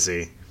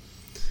Fantasy,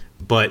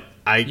 but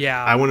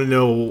I want to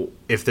know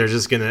if they're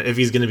just if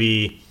he's gonna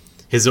be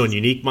his own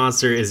unique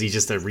monster. Is he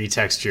just a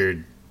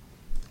retextured?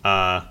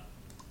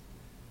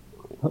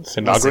 What's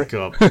it Sinagre?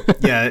 called?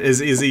 Yeah, is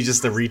he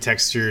just a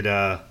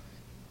retextured?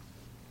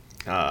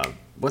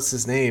 What's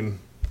his name?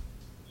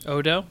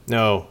 Odo,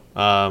 No,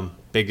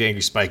 big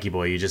angry spiky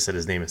boy. You just said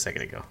his name a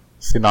second ago.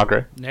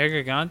 Sinagre.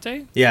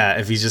 Nergigante. Yeah,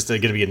 if he's just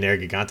going to be a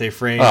Nergigante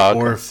frame, Oh, okay.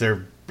 or if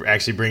they're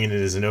actually bringing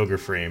it as an ogre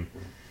frame,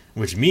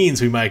 which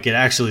means we might get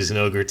actually as an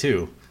ogre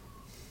too,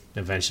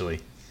 eventually.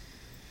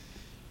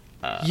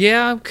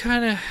 Yeah,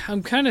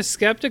 I'm kind of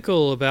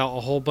skeptical about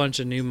a whole bunch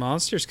of new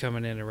monsters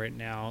coming in right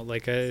now.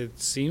 Like it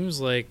seems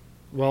like,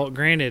 well,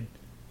 granted,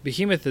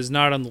 Behemoth is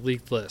not on the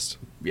leaked list.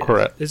 Yeah.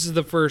 Correct. This is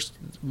the first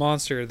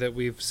monster that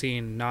we've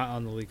seen not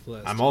on the leaked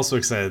list. I'm also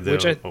excited though.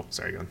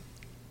 Sorry, go on.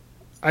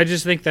 I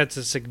just think that's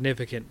a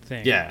significant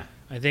thing. Yeah,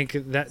 I think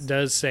that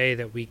does say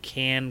that we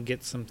can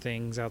get some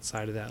things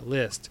outside of that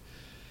list.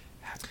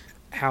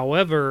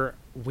 However,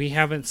 we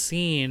haven't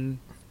seen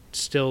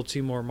still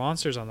 2 more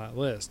monsters on that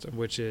list,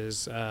 which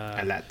is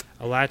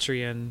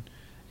Elatrian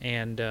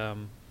and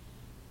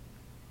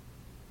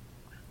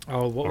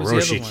what was the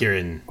other Orochi one?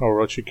 Kirin. Oh,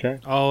 Rochikari.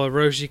 Oh,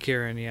 Orochi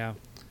Kirin, yeah.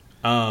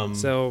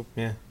 So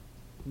yeah.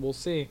 we'll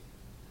see.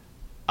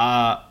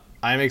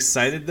 I'm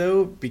excited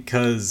though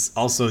because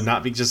also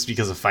just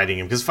because of fighting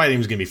him, because fighting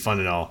him is gonna be fun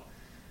and all,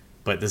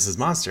 but this is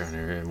Monster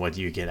Hunter, and what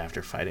do you get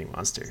after fighting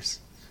monsters?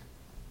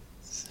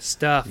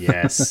 Stuff.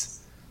 Yes.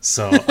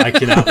 So I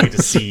cannot wait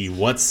to see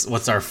what's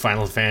our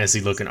Final Fantasy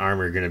looking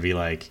armor gonna be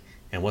like,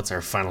 and what's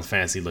our Final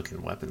Fantasy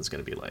looking weapons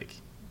gonna be like.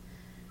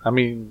 I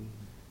mean,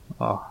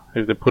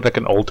 if they put like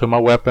an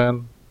Ultima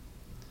weapon,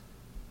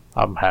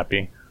 I'm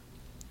happy.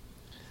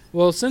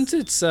 Well, since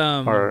it's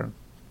Or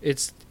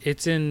it's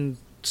in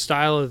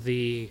style of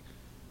the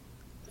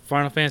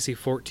Final Fantasy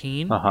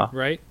 14, Uh-huh.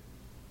 right?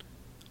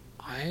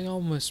 I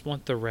almost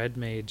want the Red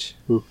Mage.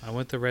 Ooh. I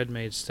want the Red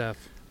Mage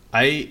stuff.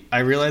 I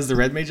realized the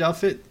Red Mage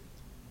outfit.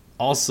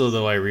 Also,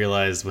 though, I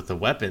realized with the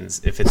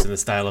weapons, if it's in the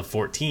style of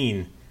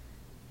 14,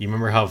 you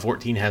remember how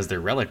 14 has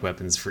their relic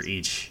weapons for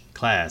each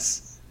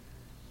class.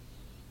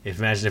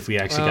 Imagine if we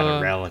actually got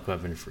a relic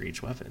weapon for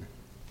each weapon.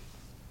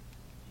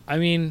 I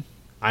mean,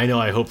 I know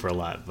I hope for a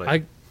lot,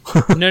 but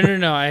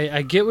no.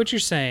 I get what you're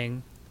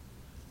saying,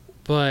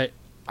 but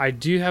I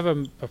do have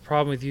a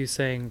problem with you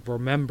saying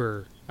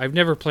remember. I've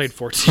never played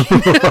 14. I'm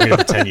gonna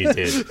pretend you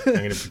did. I'm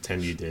gonna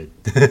pretend you did.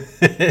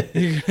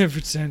 You're gonna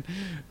pretend.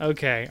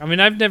 Okay. I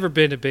mean, I've never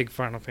been a big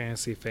Final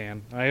Fantasy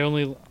fan.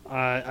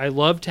 I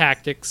love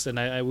Tactics,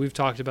 and we've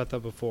talked about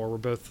that before. We're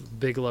both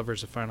big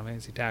lovers of Final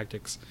Fantasy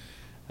Tactics,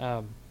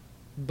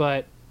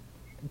 but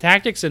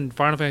Tactics and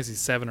Final Fantasy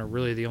 7 are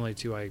really the only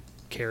 2 I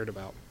cared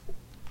about.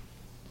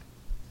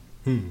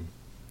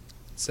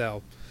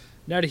 So,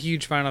 not a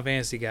huge Final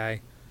Fantasy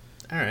guy.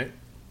 All right.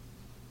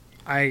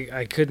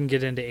 I couldn't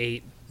get into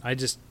 8. I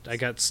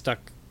got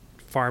stuck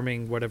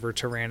farming whatever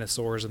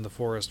tyrannosaurs in the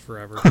forest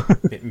forever.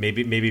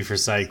 Maybe for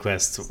side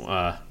quests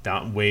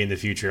down way in the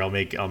future, I'll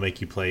make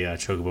you play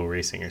Chocobo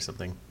Racing or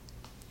something.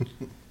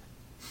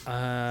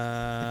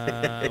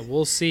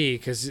 We'll see,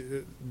 because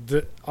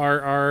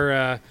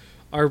our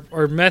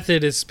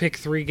method is pick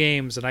 3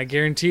 games, and I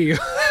guarantee you,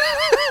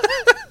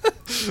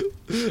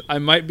 I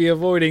might be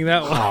avoiding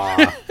that one.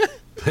 Aw.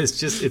 But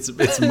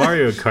it's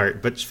Mario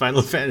Kart, but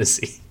Final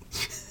Fantasy.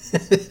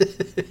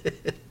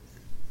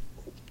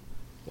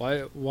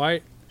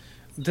 Why?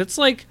 That's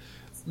like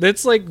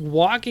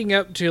walking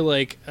up to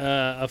like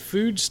a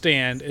food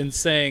stand and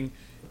saying,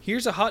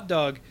 "Here's a hot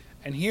dog,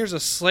 and here's a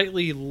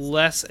slightly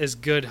less as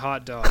good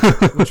hot dog.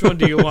 Which one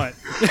do you want?"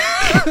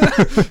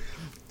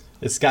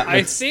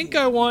 I think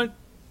I want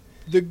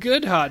the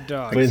good hot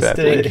dog. But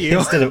Thank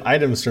instead of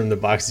items from the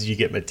boxes, you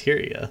get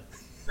materia.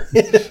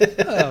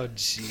 Oh,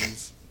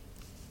 jeez.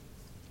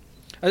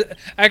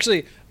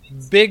 Actually,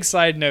 big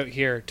side note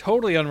here,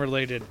 totally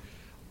unrelated.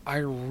 I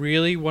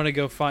really want to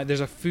go find... There's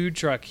a food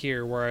truck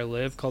here where I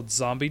live called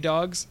Zombie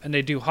Dogs, and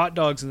they do hot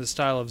dogs in the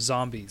style of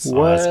zombies.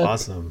 Oh, that's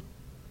awesome.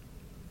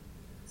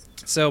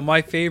 So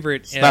my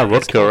favorite... It's not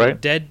roadkill,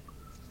 right? Dead...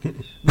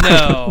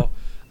 No.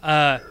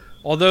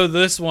 Although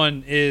this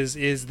one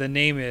is the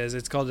name is,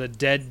 it's called a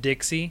Dead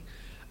Dixie.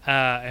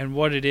 And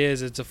what it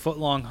is, it's a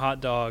foot-long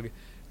hot dog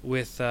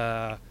with...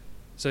 so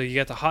you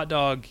got the hot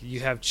dog,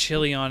 you have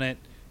chili on it,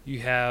 you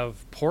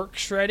have pork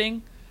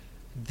shredding,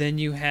 then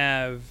you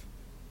have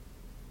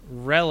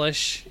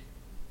relish,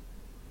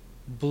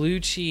 blue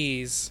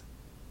cheese,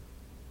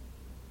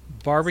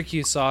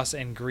 barbecue sauce,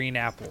 and green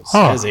apples.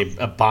 That is an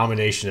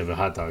abomination of a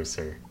hot dog,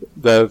 sir.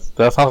 That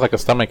sounds like a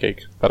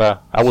stomachache,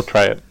 but I would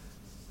try it.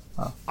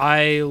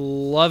 I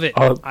love it.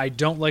 I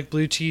don't like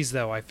blue cheese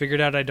though. I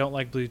figured out I don't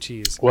like blue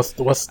cheese. What is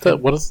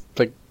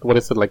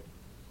it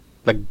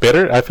like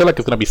bitter? I feel like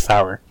it's gonna be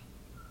sour.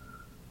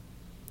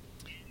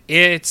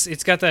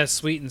 It's got that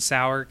sweet and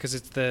sour because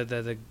it's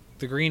the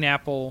green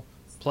apple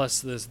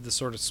plus the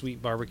sort of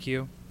sweet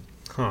barbecue.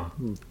 Huh.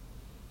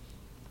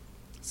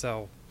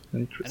 So,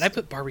 and I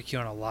put barbecue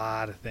on a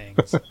lot of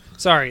things.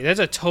 Sorry,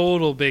 that's a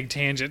total big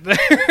tangent there.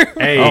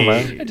 Hey, oh,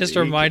 man. It just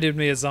reminded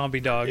me of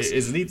Zombie Dogs.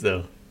 It's neat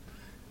though.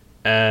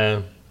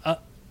 But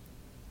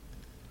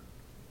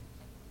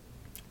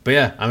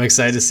yeah, I'm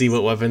excited to see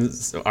what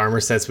weapons,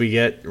 armor sets we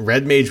get.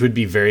 Red Mage would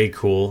be very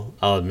cool,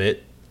 I'll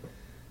admit.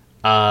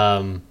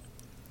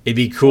 It'd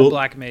be cool.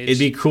 Black Mage. It'd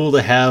be cool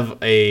to have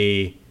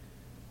a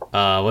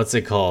what's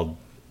it called?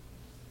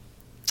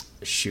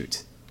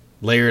 Shoot,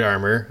 layered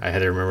armor. I had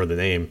to remember the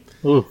name.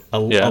 Ooh, a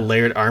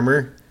layered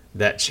armor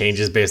that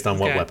changes based on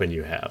what weapon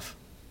you have.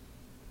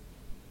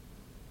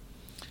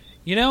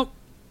 You know,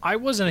 I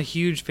wasn't a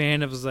huge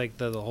fan of like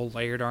the whole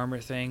layered armor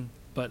thing,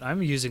 but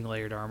I'm using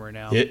layered armor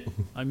now.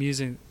 I'm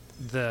using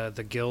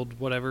the guild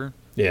whatever.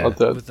 Yeah,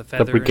 with the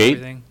feather and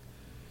everything.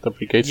 The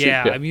brigade suit?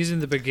 Yeah, I'm using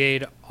the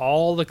brigade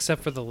all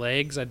except for the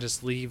legs. I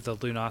just leave the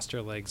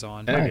Lunoster legs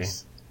on.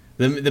 Nice.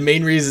 The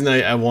main reason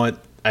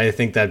I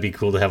think that'd be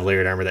cool to have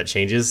layered armor that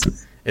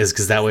changes is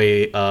because that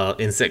way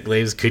insect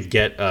glaives could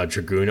get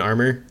dragoon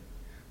armor.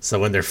 So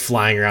when they're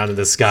flying around in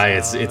the sky,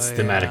 it's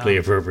thematically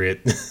appropriate.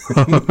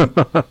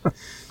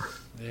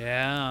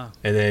 Yeah.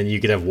 And then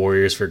you could have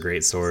warriors for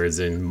great swords,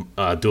 and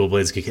dual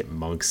blades could get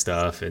monk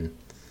stuff, and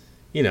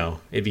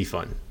it'd be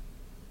fun.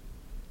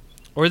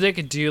 Or they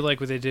could do like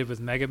what they did with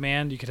Mega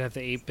Man. You could have the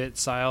 8-bit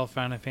style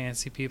Final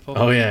Fantasy people.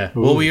 Oh yeah.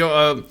 Ooh.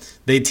 Well,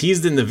 they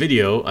teased in the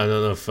video. I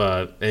don't know if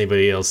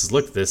anybody else has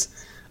looked at this.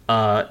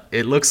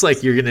 It looks like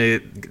they're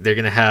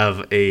gonna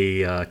have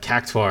a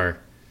Cactuar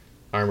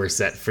armor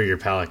set for your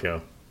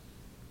Palico.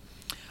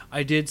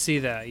 I did see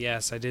that.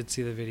 Yes, I did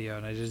see the video,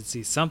 and I did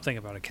see something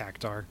about a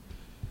Cactuar.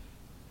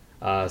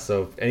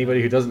 So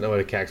anybody who doesn't know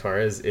what a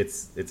Cactuar is,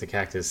 it's a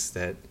cactus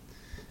that.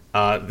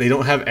 They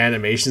don't have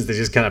animations; they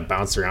just kind of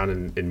bounce around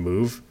and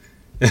move,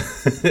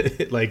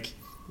 like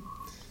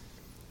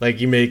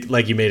you made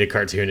a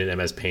cartoon in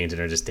MS Paint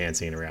and are just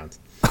dancing around.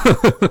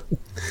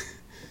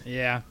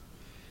 Yeah,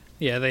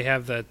 they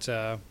have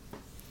that.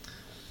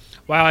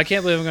 Wow, I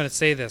can't believe I'm going to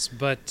say this,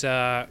 but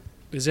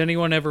has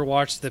anyone ever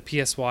watched the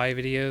PSY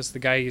videos? The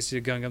guy who used to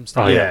do Gundam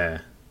stuff. Oh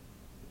yeah.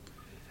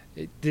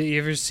 Did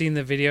you ever seen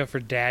the video for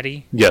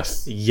Daddy?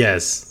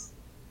 Yes.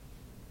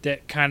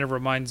 That kind of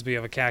reminds me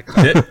of a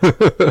cactus.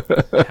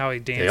 How he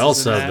dances. They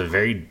also have the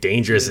very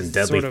dangerous and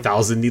deadly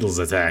Thousand Needles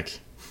attack.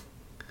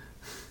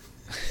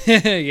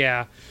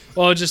 Yeah.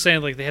 Well, I was just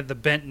saying, like, they had the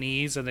bent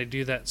knees and they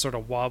do that sort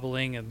of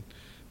wobbling,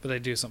 but they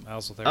do something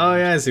else with it. Oh,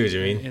 yeah, I see what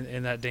you mean.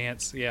 In that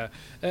dance, yeah.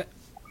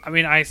 I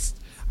mean, I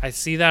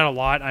see that a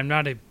lot. I'm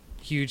not a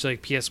huge,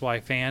 like, PSY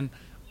fan.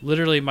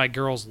 Literally, my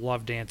girls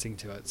love dancing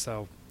to it,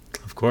 so.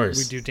 Of course.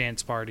 We do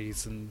dance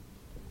parties, and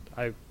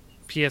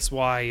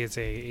PSY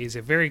is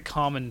a very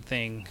common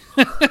thing.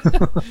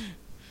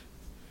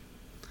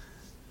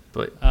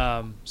 But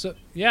so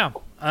yeah,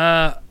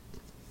 kind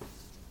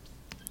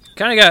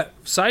of got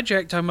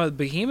sidetracked talking about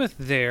Behemoth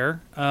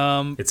there.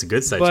 It's a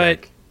good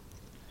sidetrack.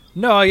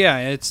 No, yeah,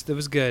 it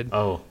was good.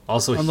 Oh,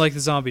 also, Unlike the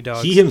zombie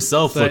dogs. he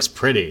himself but- looks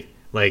pretty.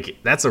 Like,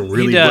 that's a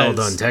really does.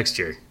 well done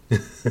texture.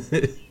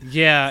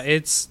 Yeah,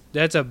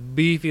 that's a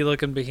beefy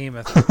looking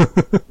behemoth.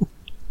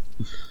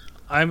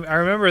 I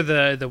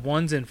remember the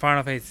ones in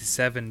Final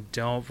Fantasy VII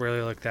don't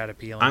really look that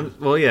appealing.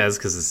 Well, yeah, it's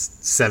because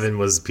 7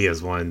 was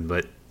PS1,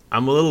 but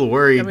I'm a little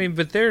worried. I mean,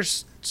 but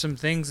there's some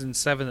things in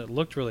 7 that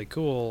looked really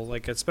cool,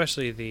 like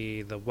especially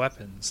the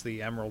weapons,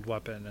 the Emerald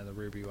weapon and the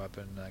Ruby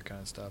weapon, that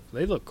kind of stuff.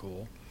 They look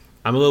cool.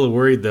 I'm a little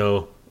worried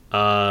though,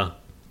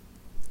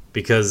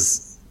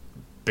 because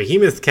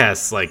Behemoth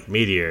casts like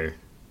Meteor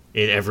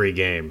in every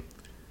game.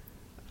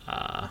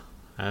 I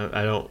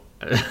don't.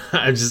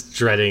 I'm just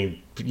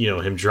dreading,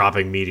 him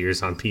dropping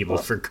meteors on people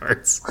for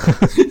carts.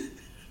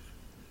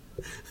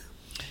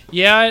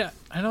 Yeah,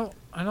 I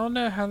don't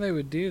know how they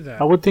would do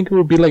that. I would think it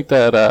would be like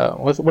that.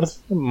 What is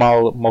it?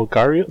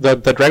 Mulgario?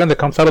 The dragon that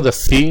comes out of the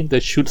sea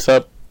that shoots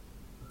up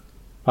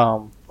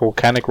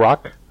volcanic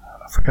rock.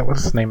 I forget what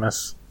his name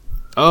is.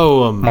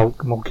 Oh,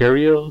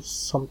 Mulgario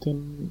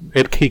something.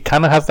 He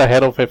kind of has the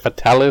head of a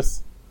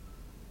Fatalis,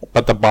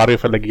 but the body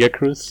of a Legia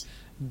Cruz.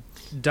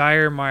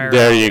 Dire Meyer.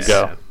 There you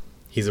go. yeah.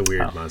 He's a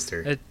weird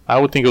monster. I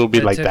would think it would be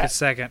It like took a that.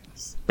 second.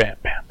 Bam,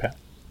 bam, bam.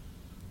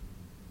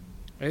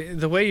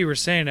 The way you were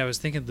saying, I was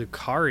thinking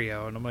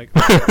Lucario, and I'm like,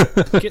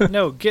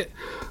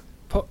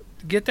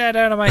 get that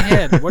out of my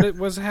head.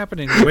 What's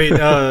happening? Wait,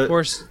 Of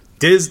course,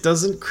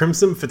 doesn't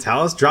Crimson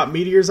Fatalis drop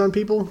meteors on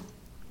people?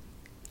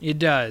 it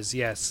does.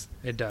 Yes,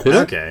 it does. Did it?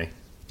 Okay.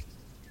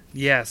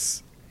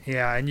 Yes,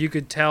 yeah, and you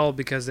could tell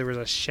because there was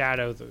a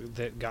shadow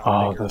that got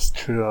Oh, bigger. that's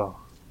true.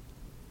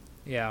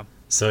 Yeah,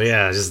 So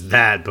yeah, just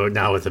that, but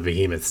now with the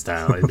Behemoth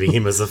style. And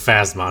Behemoth's a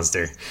fast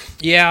monster.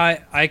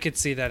 yeah, I could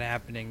see that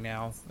happening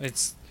now.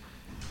 It's,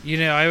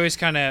 I always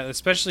kind of,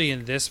 especially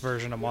in this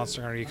version of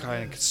Monster Hunter, you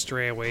kind of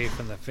stray away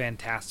from the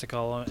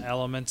fantastical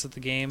elements of the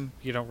game.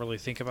 You don't really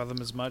think about them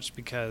as much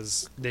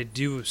because they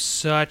do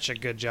such a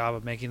good job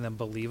of making them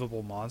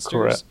believable monsters.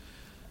 Correct.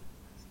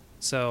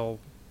 So,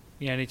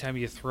 anytime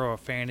you throw a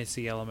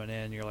fantasy element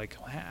in, you're like,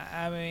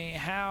 I mean,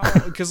 how?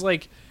 Because,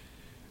 like,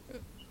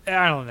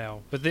 I don't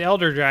know. But the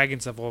Elder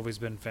Dragons have always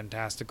been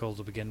fantastical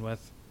to begin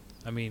with.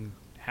 I mean,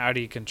 how do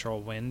you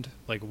control wind?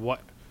 Like,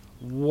 what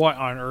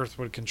on earth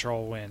would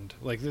control wind?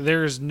 Like,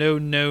 there's no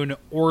known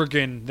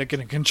organ that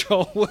can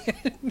control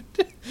wind.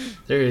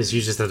 There is,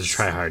 you just have to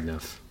try hard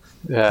enough.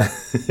 Yeah.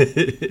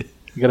 You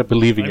gotta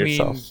believe in I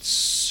yourself. mean,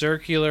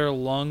 circular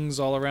lungs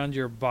all around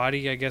your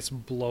body, I guess,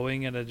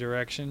 blowing in a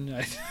direction.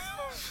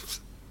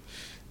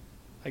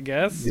 I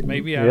guess.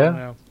 Maybe, I don't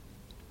know.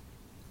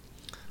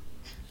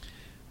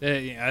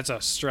 Yeah, that's a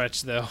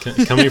stretch, though.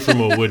 Coming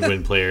from a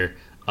woodwind player,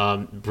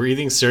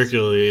 breathing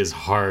circularly is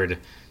hard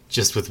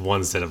just with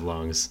one set of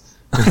lungs.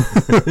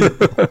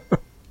 I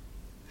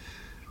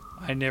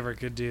never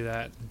could do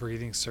that,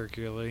 breathing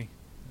circularly.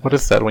 What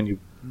is that when you...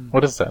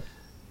 What is that?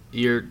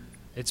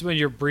 It's when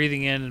you're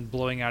breathing in and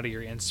blowing out of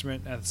your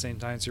instrument at the same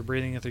time. So you're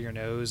breathing in through your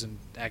nose and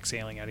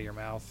exhaling out of your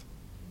mouth.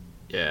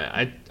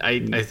 Yeah, I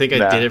think I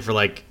Nah. did it for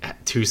like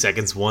 2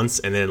 seconds once,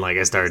 and then like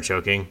I started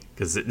choking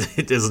because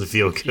it doesn't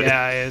feel good.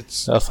 Yeah,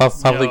 it's That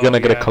sounds like No, gonna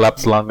get a yeah.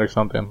 collapsed lung or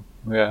something.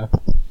 Yeah.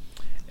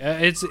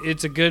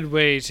 it's a good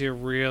way to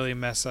really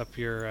mess up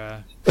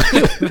your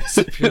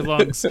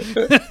lungs.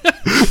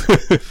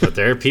 But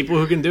there are people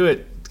who can do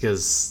it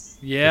because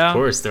Yeah. of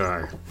course there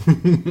are.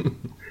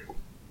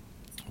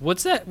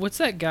 What's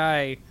that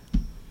guy?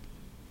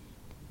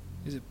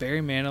 Is it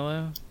Barry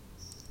Manilow?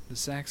 The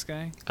sax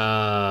guy?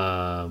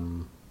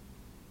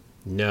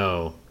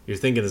 No, you're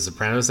thinking the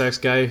Soprano sax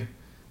guy,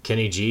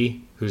 Kenny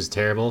G, who's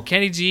terrible.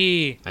 Kenny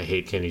G. I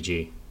hate Kenny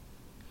G.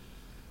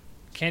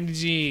 Kenny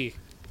G.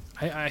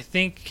 I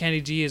think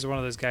Kenny G is one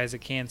of those guys that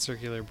can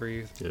circular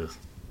breathe. Ugh.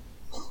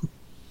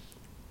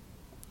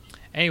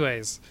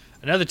 Anyways,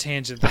 another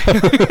tangent.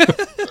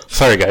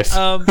 Sorry, guys.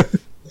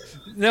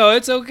 No,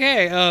 it's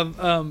okay.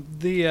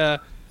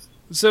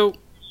 So,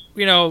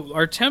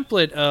 our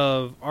template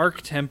of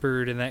arc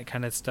tempered and that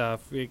kind of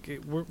stuff.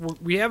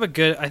 We have a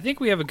good. I think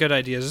we have a good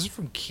idea. This is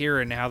from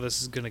Kieran how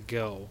this is going to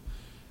go.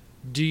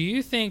 Do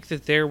you think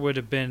that there would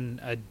have been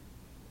a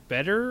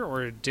better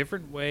or a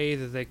different way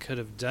that they could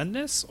have done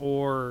this,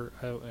 or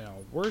a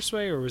worse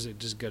way, or was it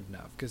just good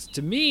enough? Because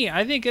to me,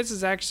 I think this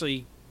is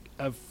actually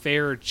a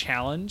fair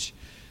challenge.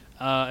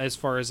 As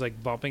far as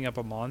like bumping up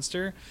a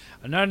monster,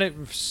 I'm not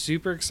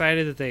super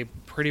excited that they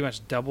pretty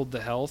much doubled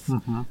the health.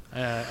 Mhm.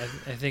 I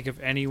think if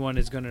anyone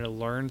is going to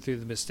learn through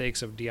the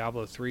mistakes of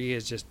Diablo 3,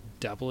 is just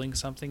doubling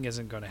something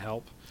isn't going to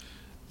help.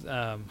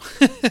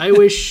 I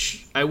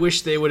wish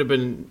they would have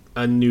been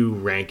a new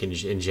rank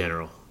in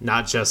general,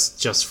 not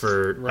just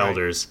for Right.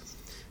 elders.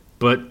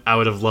 But I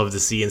would have loved to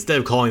see, instead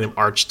of calling them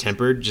arch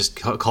tempered, just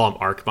call them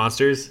arc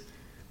monsters,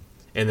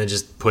 and then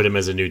just put them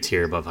as a new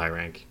tier above high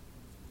rank.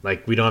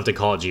 Like, we don't have to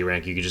call it G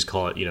rank. You could just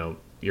call it,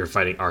 you're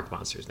fighting arc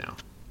monsters now.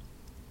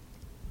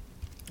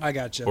 I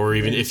gotcha. Or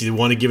even if you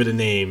want to give it a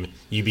name,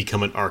 you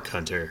become an arc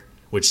hunter,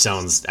 which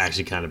sounds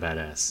actually kind of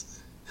badass.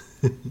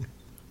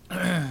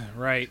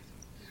 Right.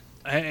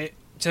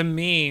 To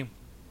me,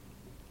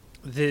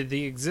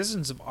 the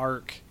existence of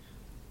Arc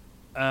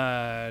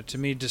to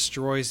me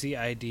destroys the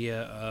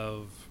idea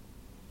of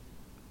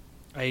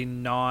a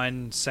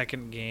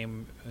non-second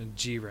game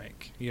G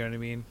rank. You know what I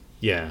mean?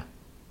 Yeah.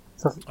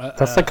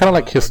 That's like kind of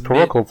like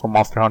historical for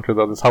Monster Hunter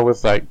though. It's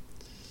always like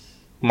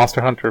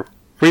Monster Hunter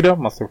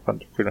Freedom, Monster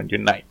Hunter Freedom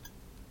Unite,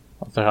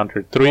 Monster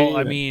Hunter 3. Well,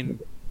 I mean,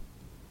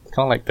 it's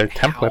kind of like their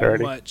template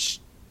already.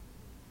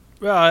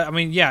 Well, I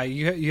mean, yeah,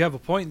 you have a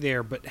point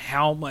there, but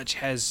how much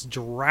has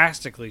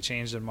drastically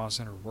changed in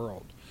Monster Hunter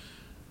World?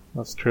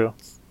 That's true.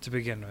 To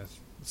begin with,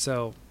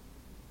 so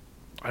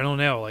I don't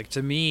know. Like,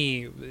 to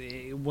me,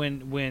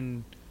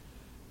 when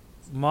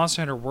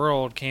Monster Hunter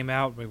World came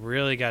out, we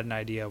really got an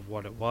idea of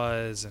what it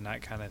was and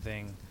that kind of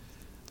thing.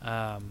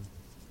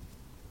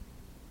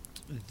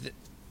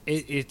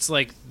 It's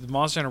like the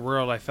Monster Hunter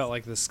World, I felt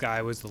like the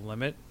sky was the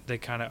limit. They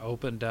kind of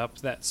opened up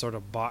that sort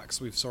of box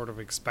we've sort of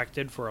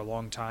expected for a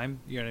long time.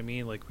 You know what I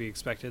mean? Like, we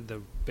expected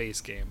the base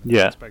game. We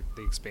expect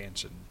the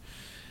expansion.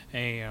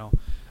 And, you know,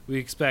 we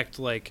expect,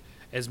 like,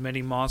 as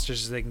many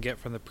monsters as they can get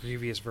from the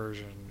previous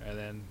version. And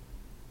then,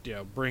 you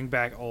know, bring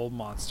back old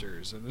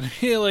monsters. And,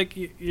 like,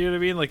 you know what I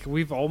mean? Like,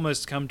 we've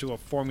almost come to a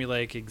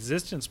formulaic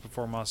existence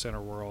before Monster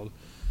Hunter World.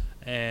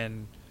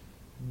 And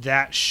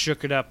that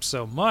shook it up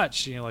so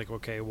much. You know, like,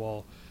 okay,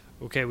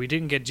 we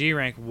didn't get G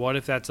rank. What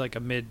if that's like a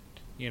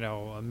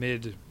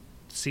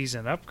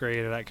mid-season upgrade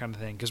or that kind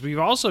of thing? Because we've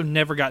also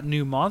never got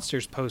new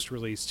monsters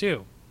post-release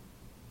too.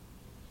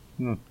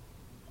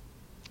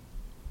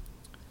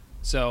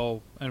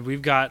 So, and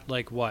we've got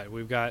like what?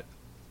 We've got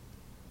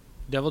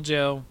Devil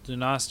Joe,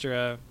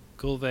 Lunastra,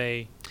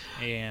 Gulve,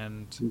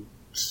 and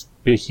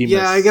Behemoth.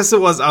 Yeah, I guess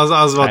it was. I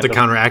was about to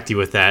counteract you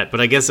with that,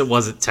 but I guess it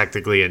wasn't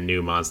technically a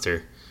new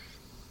monster.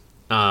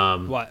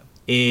 What?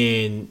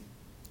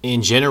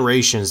 In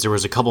Generations, there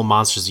was a couple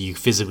monsters that you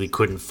physically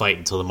couldn't fight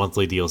until the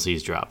monthly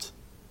DLCs dropped.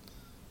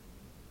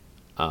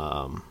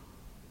 I'm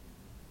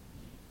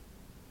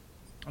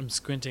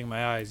squinting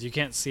my eyes. You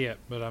can't see it,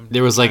 but I'm.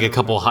 There was like a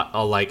couple,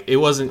 like it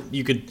wasn't.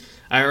 You could,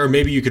 or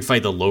maybe you could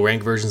fight the low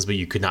rank versions, but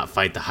you could not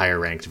fight the higher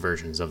ranked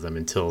versions of them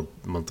until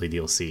monthly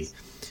DLC.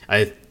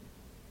 I'm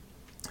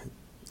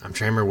trying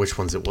to remember which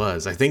ones it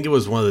was. I think it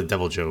was one of the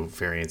Devil Joe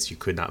variants you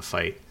could not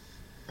fight.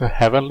 The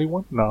heavenly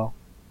one? No.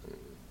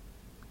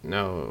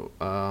 No,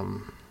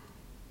 I'll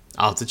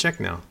have to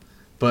check now,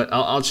 but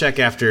I'll check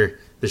after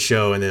the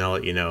show and then I'll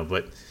let you know.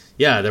 But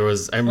yeah, there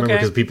was. I remember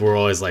because people were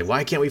always like,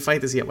 "Why can't we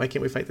fight this yet? Why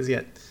can't we fight this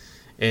yet?"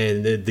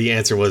 And the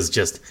answer was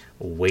just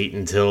wait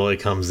until it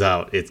comes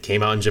out. It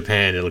came out in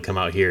Japan. It'll come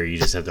out here. You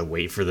just have to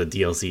wait for the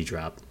DLC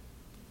drop.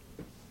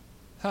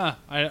 Huh?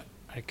 I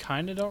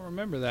kind of don't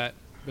remember that,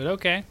 but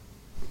okay.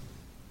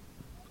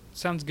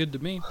 Sounds good to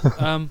me.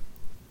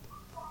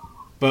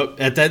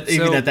 But at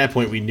that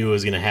point, we knew it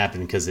was going to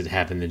happen because it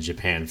happened in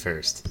Japan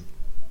first.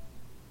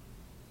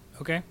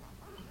 Okay.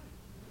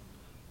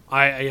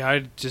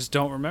 I just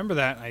don't remember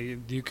that.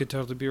 You could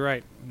totally be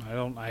right.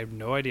 I have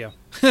no idea.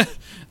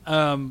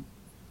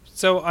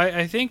 So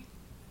I think.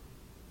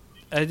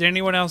 Did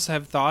anyone else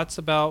have thoughts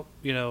about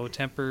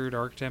tempered,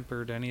 arc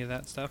tempered, any of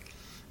that stuff?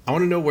 I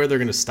want to know where they're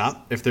going to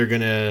stop. If they're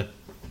going to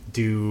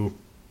do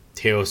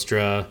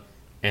Teostra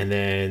and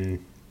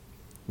then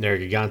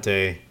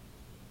Nergigante.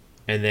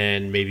 And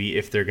then maybe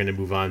if they're going to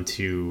move on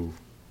to...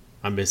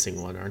 I'm missing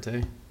one, aren't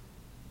they?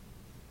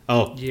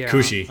 Oh, yeah,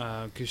 Kushi.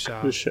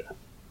 Kusha.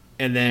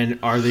 And then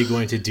are they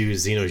going to do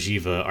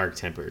Xeno'jiiva Arc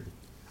Tempered?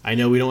 I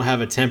know we don't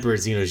have a tempered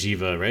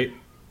Xeno'jiiva, right?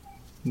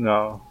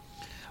 No.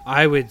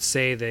 I would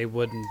say they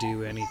wouldn't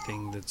do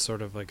anything that's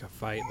sort of like a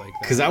fight like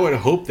that. Because I would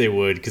hope they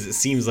would, because it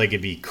seems like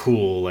it'd be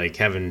cool, like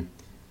having,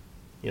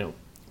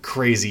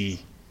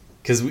 crazy...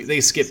 Because they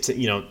skipped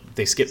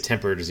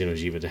tempered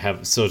Xeno'jiiva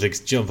to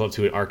jump up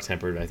to an arc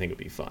tempered. I think would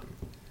be fun,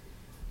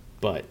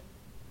 but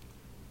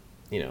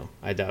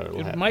I doubt it'll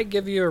happen. It might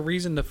give you a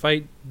reason to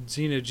fight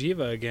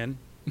Xeno'jiiva again.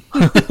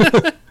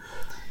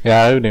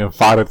 Yeah, I haven't even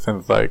fought it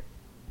since like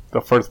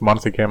the first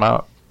month it came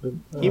out.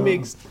 He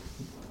makes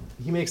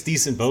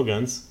decent bow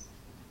guns.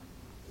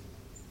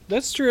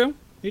 That's true.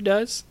 He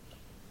does.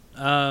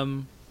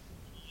 And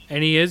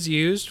he is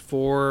used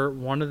for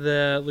one of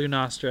the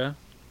Lunastra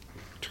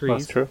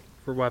trees. That's true.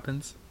 For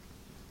weapons.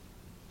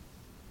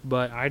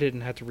 But I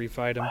didn't have to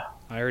refight him.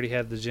 I already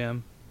had the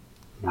gem.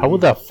 How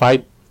would that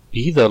fight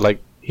be though?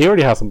 Like, he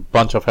already has a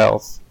bunch of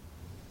health.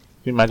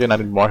 Can you imagine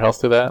adding more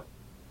health to that?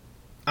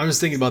 I'm just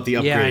thinking about the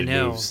upgraded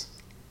moves.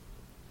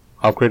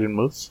 Upgraded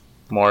moves?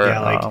 More,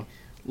 yeah,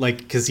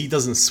 because he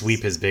doesn't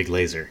sweep his big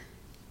laser.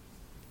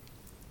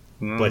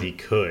 But he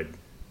could.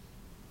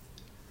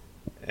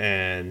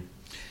 And...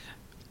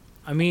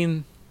 I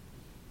mean...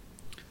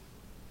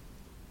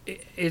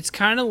 It's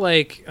kind of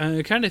like...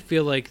 I kind of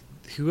feel like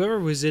whoever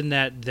was in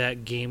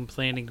that game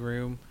planning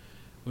room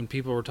when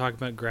people were talking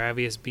about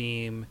Gravius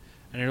Beam,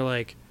 and they're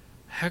like,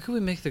 how can we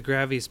make the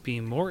Gravius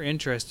Beam more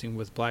interesting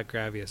with Black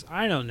Gravius?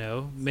 I don't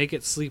know. Make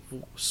it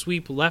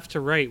sweep left to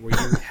right where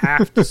you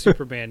have to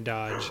Superman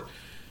dodge.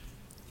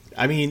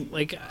 I mean,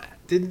 like,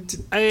 didn't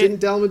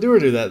Dalmadur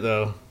do that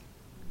though?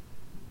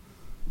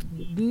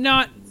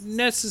 Not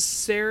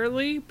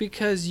necessarily,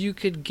 because you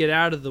could get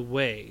out of the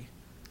way.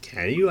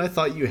 Can you? I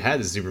thought you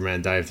had a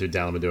Superman dive through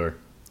Dalamador.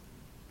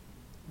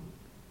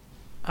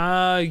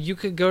 You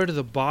could go to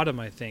the bottom,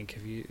 I think.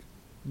 If you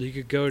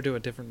could go to a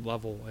different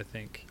level, I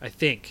think.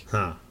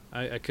 Huh.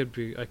 I could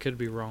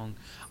be wrong.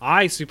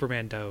 I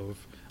Superman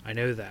dove. I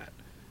know that.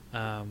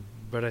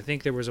 But I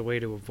think there was a way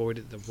to avoid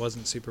it that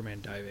wasn't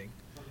Superman diving.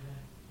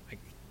 I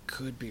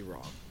could be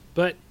wrong.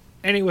 But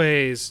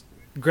anyways,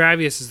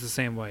 Gravius is the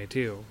same way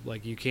too.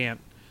 Like you can't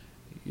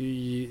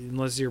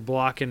unless you're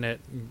blocking it,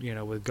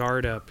 with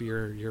guard up,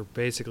 you're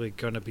basically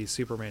going to be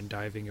Superman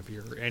diving if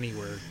you're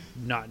anywhere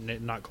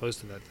not close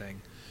to that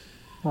thing.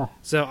 Huh.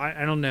 So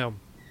I don't know.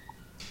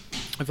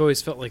 I've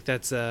always felt like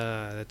that's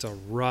a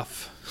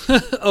rough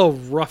a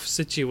rough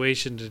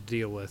situation to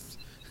deal with.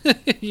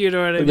 You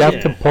know what I mean? You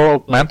have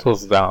temporal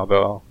mantles down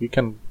though. You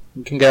can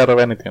get out of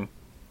anything.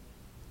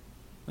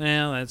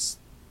 Well, that's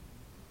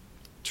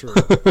true.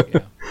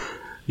 Yeah.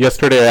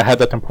 Yesterday I had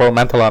the temporal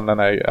mantle on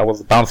and I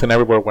was bouncing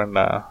everywhere when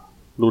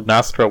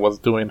Lunastra was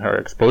doing her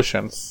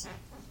explosions.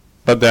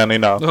 But then, it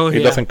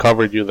doesn't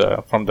cover you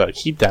from the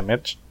heat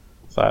damage.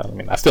 So,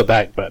 I still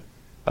died, but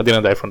I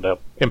didn't die from the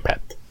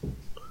impact.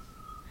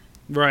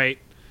 Right.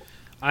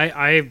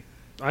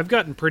 I've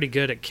gotten pretty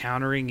good at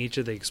countering each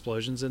of the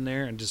explosions in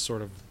there and just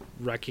sort of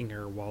wrecking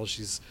her while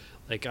she's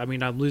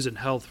I'm losing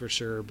health for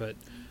sure, but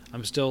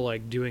I'm still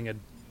doing a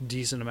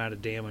decent amount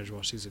of damage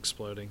while she's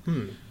exploding.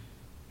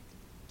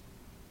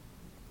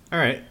 All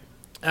right.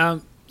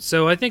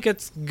 So I think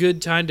it's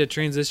good time to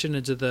transition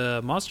into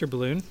the monster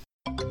balloon.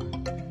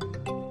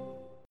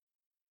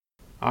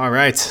 All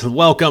right,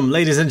 welcome,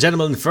 ladies and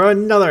gentlemen, for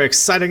another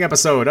exciting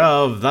episode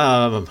of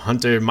the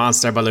Hunter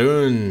Monster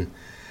Balloon.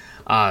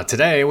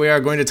 Today we are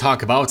going to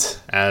talk about,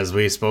 as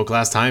we spoke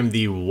last time,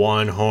 the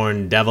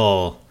one-horned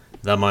devil,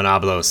 the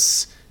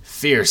Monoblos.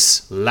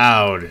 Fierce,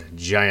 loud,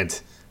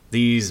 giant.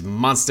 These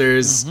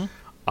monsters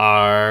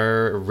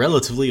are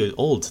relatively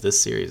old to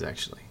this series,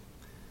 actually.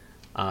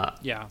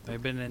 Yeah,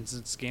 they've been in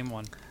since game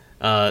one.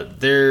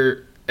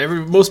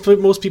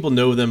 Most people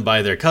know them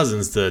by their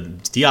cousins, the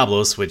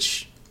Diablos,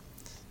 which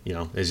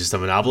is just a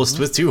Monoblos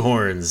with two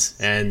horns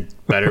and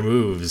better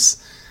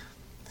moves.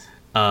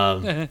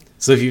 So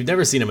if you've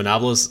never seen a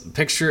Monoblos,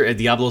 picture a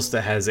Diablos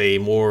that has a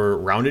more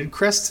rounded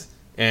crest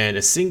and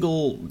a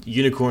single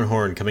unicorn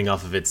horn coming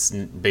off of its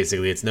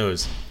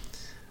nose,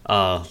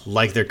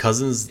 like their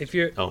cousins.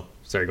 Go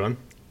on.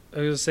 I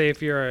was going to say,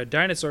 if you're a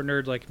dinosaur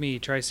nerd like me,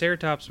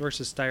 Triceratops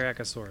versus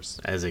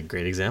Styracosaurus. That is a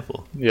great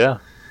example. Yeah.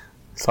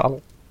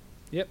 Solid.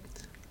 Yep.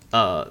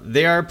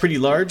 They are pretty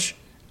large,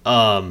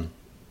 and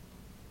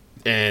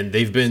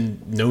they've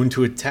been known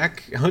to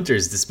attack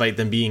hunters despite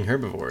them being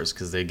herbivores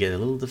because they get a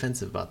little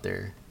defensive about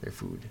their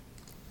food.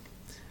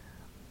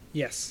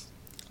 Yes.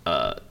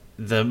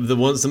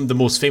 The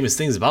most famous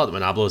things about the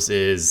Monoblos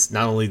is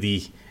not only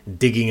the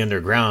digging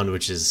underground,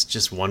 which is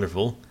just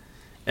wonderful,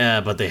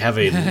 but they have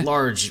a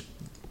large,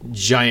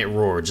 giant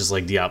roar, just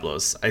like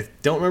Diablos. I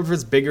don't remember if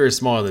it's bigger or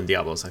smaller than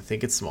Diablos. I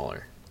think it's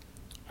smaller.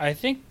 I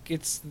think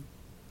it's...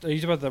 Are you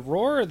talking about the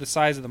roar or the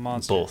size of the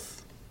monster?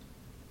 Both.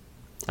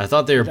 I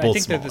thought they were both smaller. I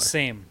think they're the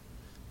same.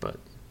 But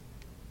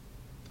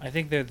I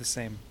think they're the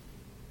same.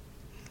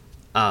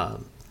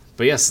 But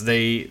yes,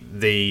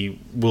 they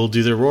will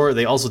do their roar.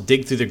 They also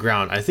dig through the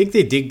ground. I think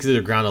they dig through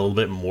the ground a little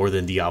bit more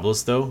than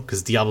Diablos, though,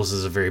 because Diablos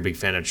is a very big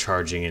fan of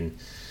charging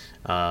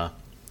and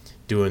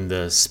doing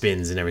the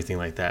spins and everything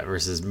like that,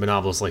 versus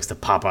Monoblos likes to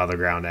pop out of the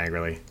ground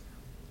angrily.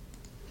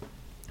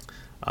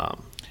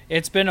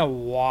 It's been a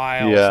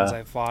while since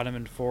I fought him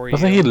in 4E.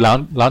 Doesn't he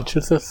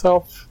launches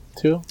himself,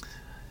 too?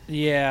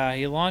 Yeah,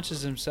 he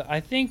launches himself.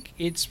 I think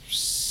it's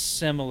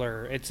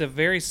similar. It's a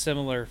very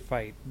similar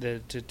fight to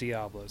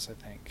Diablos, I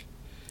think.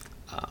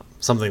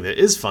 Something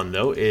that is fun,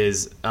 though,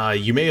 is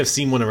you may have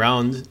seen one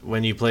around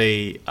when you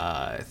play,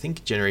 I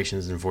think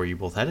Generations and 4, you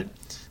both had it.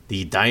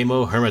 The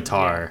Daimo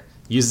Hermitar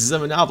uses a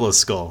Monoblos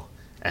skull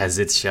as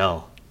its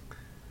shell.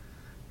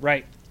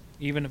 Right.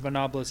 Even if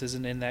Monoblos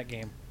isn't in that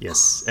game.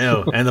 Yes.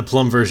 Oh, and the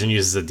Plum version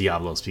uses a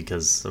Diablos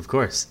because, of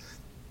course.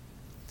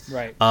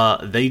 Right.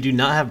 They do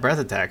not have breath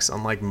attacks,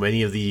 unlike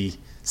many of the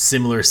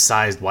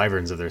similar-sized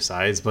wyverns of their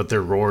size, but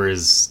their roar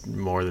is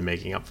more than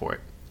making up for it.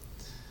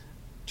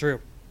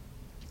 True.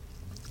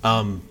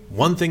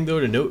 One thing, though,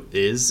 to note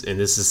is, and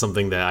this is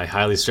something that I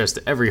highly stress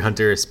to every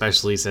hunter,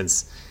 especially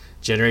since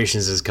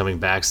Generations is coming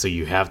back, so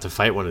you have to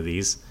fight one of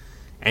these.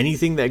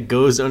 Anything that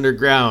goes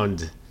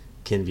underground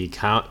can be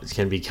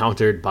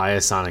countered by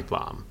a sonic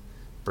bomb.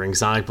 Bring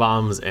sonic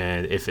bombs,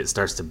 and if it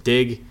starts to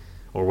dig,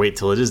 or wait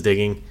till it is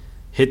digging,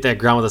 hit that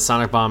ground with a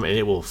sonic bomb, and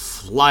it will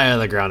fly out of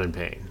the ground in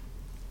pain.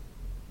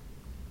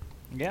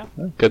 Yeah.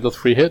 Get those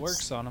free hits.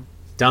 Works on them.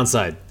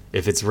 Downside,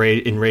 if it's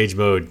in rage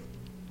mode,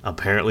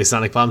 apparently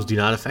sonic bombs do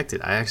not affect it.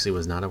 I actually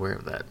was not aware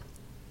of that.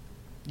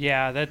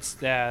 Yeah,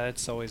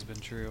 that's always been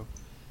true.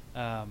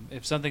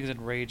 If something's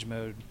in rage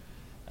mode,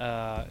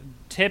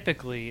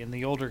 typically in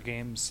the older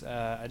games,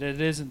 it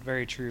isn't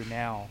very true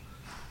now.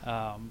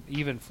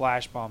 Even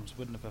flash bombs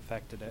wouldn't have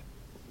affected it.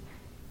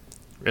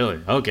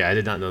 Really? Okay, I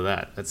did not know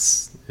that.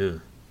 That's... Ugh.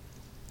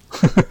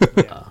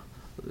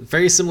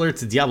 Very similar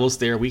to Diablos,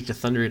 they are weak to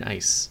thunder and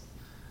ice.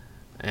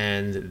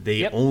 And they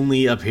Yep.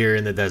 only appear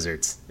in the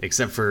deserts,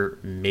 except for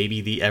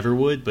maybe the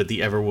Everwood, but the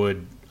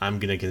Everwood I'm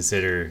going to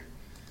consider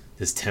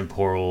this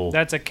temporal,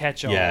 That's a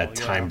catch-all.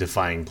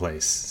 time-defying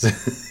place.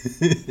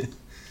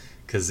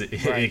 Because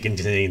it Right.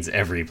 contains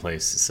every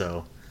place,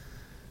 so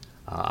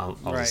I'll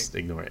Right. just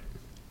ignore it.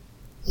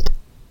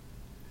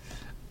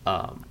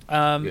 Um,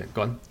 Yeah,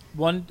 go on.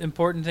 One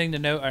important thing to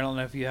note, I don't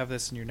know if you have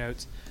this in your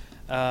notes,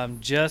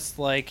 just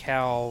like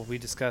how we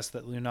discussed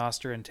that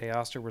Lunoster and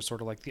Teoster were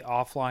sort of like the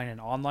offline and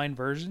online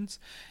versions,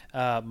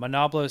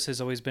 Monoblos has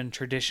always been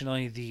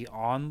traditionally the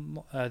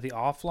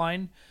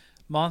offline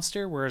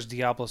monster, whereas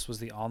Diablos was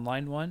the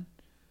online one.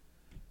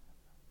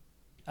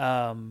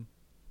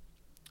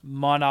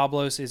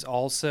 Monoblos is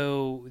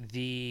also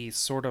the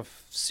sort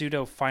of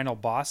pseudo final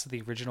boss of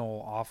the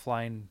original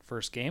offline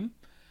first game.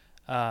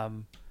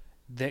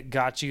 That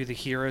got you the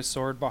hero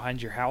sword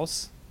behind your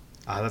house.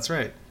 That's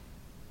right.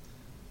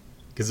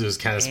 Because it was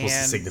kind of supposed to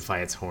And- signify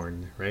its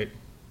horn, right?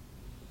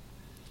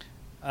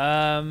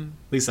 At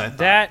least I thought.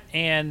 that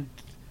and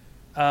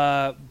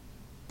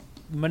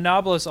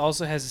Monoblos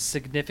also has a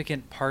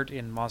significant part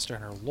in Monster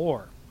Hunter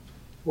lore.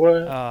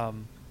 What?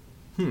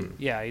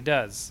 Yeah, he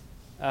does.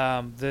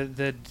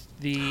 The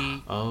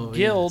Oh,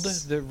 guild,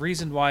 yes. the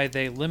reason why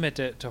they limit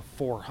it to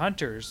 4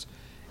 hunters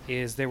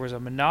is there was a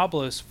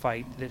Monoblos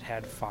fight that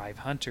had 5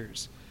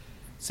 hunters.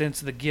 Since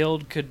the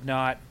guild could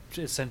not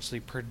essentially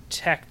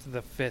protect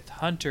the 5th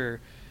hunter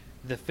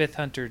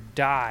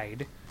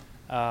died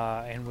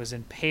and was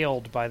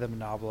impaled by the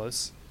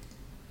Monoblos.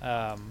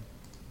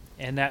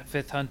 And that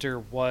 5th hunter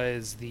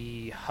was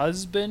the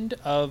husband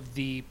of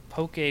the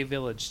Poke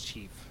Village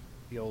chief,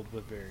 the old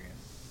Bavarian.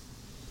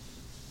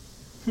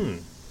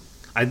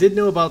 I did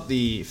know about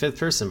the 5th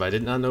person, but I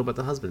did not know about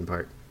the husband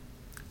part.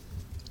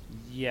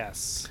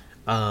 Yes.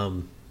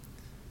 And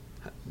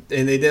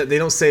they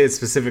don't say it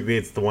specifically.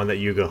 It's the one that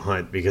you go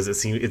hunt because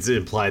it's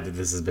implied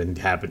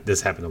that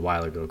this happened a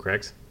while ago.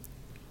 Correct?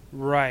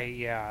 Right,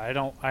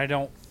 yeah. I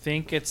don't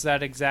think it's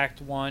that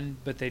exact one,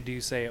 but they do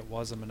say it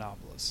was a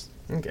Monopolis.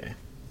 Okay.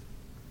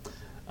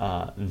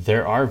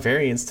 There are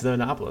variants to the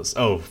Monopolis.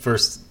 Oh,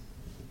 first,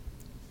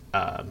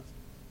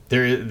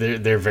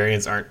 their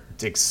variants aren't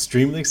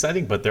extremely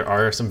exciting, but there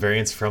are some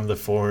variants from the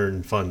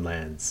foreign fun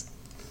lands.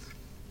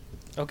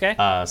 Okay.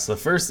 So the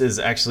first is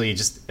actually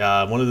just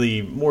one of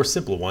the more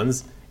simple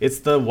ones. It's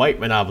the white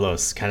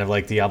Monoblos, kind of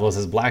like Diablos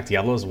has black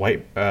Diablos.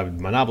 White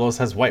Monoblos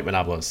has white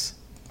Monoblos.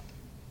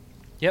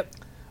 Yep.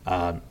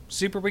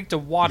 Super weak to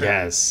water.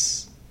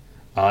 Yes.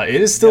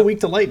 It is still Yep. weak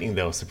to lightning,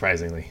 though,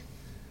 surprisingly.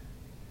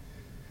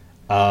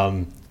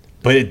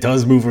 But it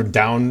does move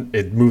down.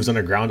 It moves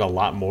underground a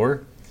lot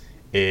more.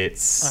 It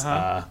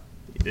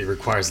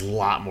requires a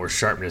lot more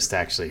sharpness to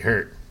actually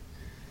hurt,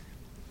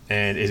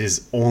 and it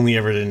is only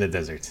ever in the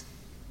desert.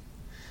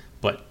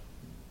 But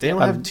they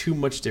don't have too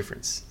much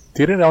difference.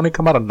 Didn't it only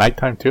come out at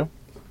nighttime too?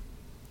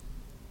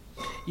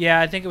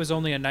 Yeah, I think it was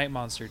only a night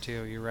monster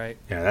too. You're right.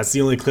 Yeah, that's the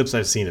only clips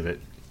I've seen of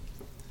it.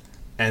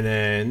 And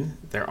then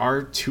there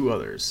are 2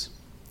 others.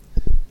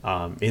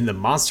 In the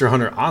Monster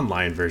Hunter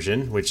Online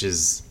version, which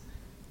is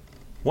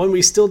one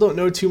we still don't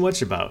know too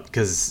much about,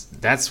 because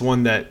that's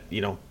one that,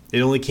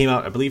 it only came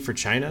out, I believe, for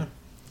China.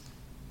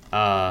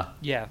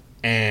 Yeah.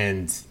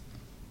 And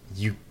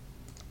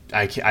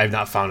I've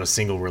not found a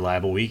single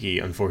reliable wiki,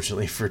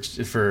 unfortunately,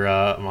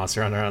 for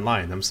Monster Hunter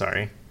Online. I'm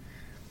sorry.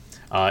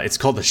 It's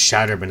called the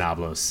Shattered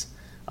Monoblos.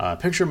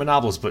 Picture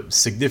Monoblos, but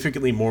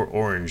significantly more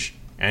orange,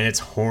 and its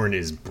horn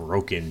is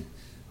broken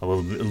a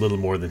little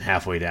more than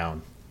halfway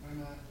down.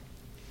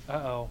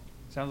 Uh-oh.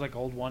 Sounds like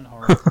old one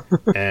horn.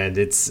 And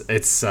it's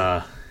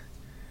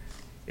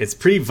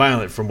pretty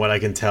violent from what I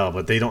can tell,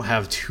 but they don't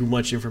have too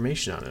much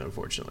information on it,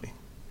 unfortunately.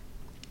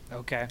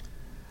 Okay.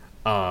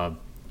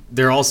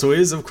 There also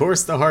is, of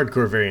course, the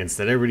hardcore variants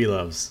that everybody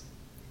loves.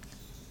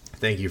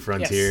 Thank you,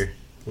 Frontier. Yes.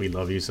 We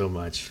love you so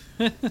much.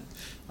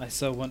 I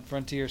so want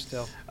Frontier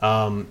still.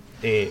 So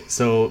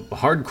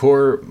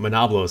hardcore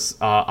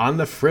Monoblos, on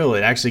the frill,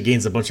 it actually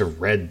gains a bunch of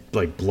red,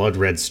 like blood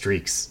red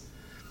streaks.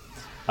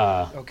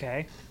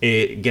 Okay.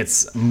 It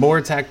gets more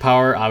attack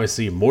power,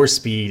 obviously more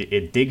speed.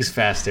 It digs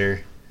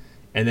faster,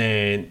 and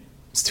then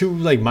it's 2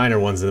 minor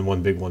ones and then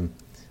 1 big one.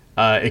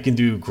 It can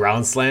do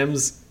ground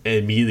slams and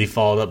immediately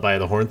followed up by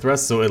the horn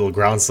thrust, so it'll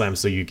ground slam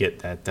so you get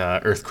that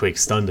earthquake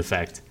stunned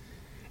effect,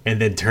 and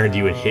then turn to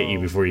you and hit you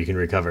before you can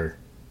recover.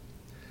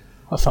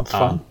 That sounds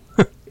fun.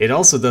 It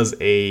also does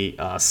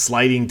a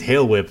sliding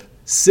tail whip,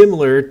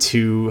 similar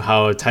to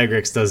how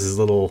Tigrex does his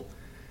little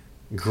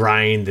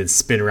grind and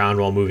spin around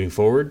while moving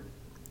forward.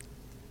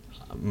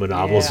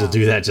 Monoblos will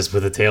do that just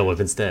with a tail whip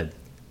instead.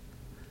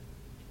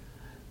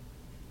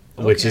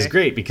 Which is Okay.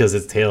 great because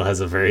its tail has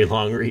a very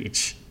long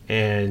reach.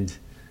 And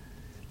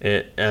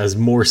it has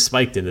more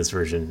spiked in this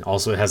version.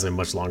 Also, it has a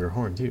much longer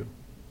horn, too.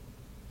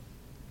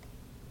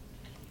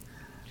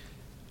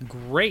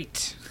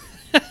 Great.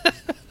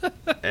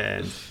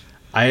 And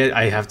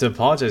I have to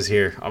apologize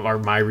here.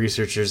 My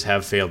researchers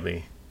have failed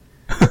me.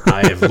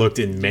 I have looked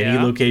in many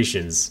Yeah.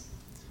 locations.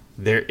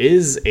 There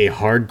is a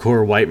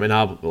hardcore white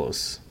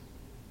Monobolos.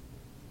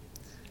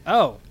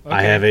 Oh,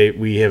 okay.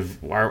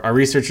 Our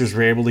researchers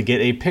were able to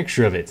get a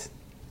picture of it.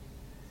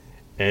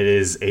 It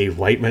is a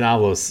white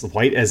Monobolos,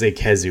 white as a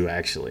Kezu,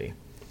 actually.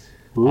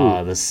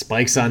 The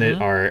spikes on it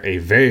are a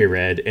very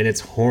red, and its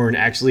horn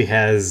actually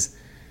has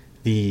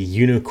the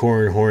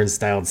unicorn horn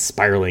styled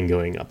spiraling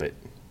going up it.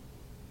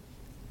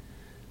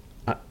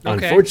 Okay.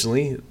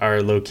 Unfortunately,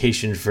 our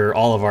location for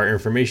all of our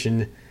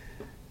information,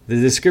 the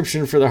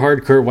description for the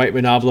hardcore white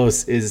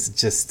Monobolos is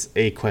just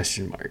a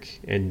question mark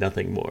and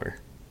nothing more.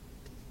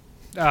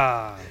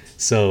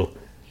 So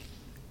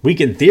we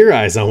can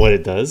theorize on what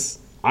it does.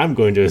 I'm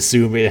going to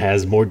assume it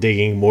has more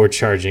digging, more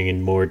charging,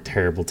 and more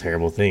terrible,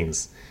 terrible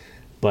things.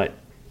 But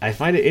I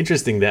find it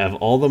interesting that of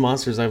all the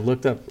monsters I've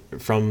looked up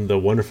from the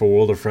wonderful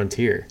world of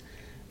Frontier,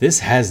 this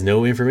has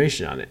no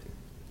information on it.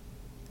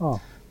 Oh.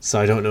 So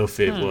I don't know if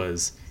it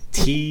was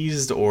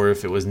teased or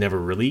if it was never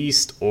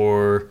released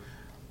or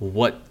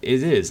what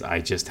it is.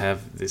 I just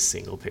have this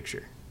single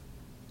picture.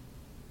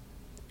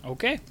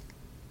 Okay.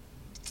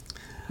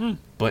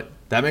 But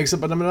that makes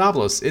up a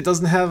Monobolos. It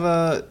doesn't have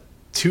a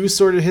too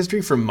sordid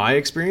history from my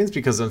experience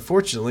because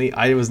unfortunately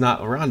I was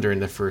not around during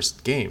the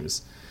first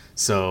games.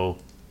 So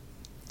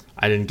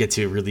I didn't get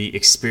to really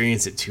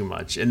experience it too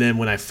much. And then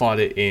when I fought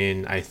it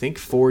in, I think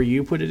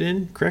 4U put it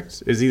in,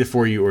 correct? It was either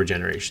 4U or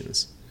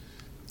Generations.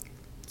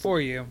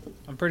 For you.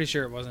 I'm pretty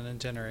sure it wasn't in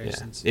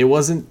Generations. Yeah. It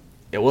wasn't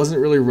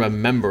really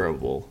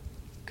memorable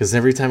because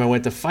every time I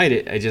went to fight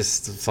it, I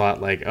just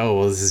thought like, oh,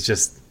 well, this is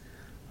just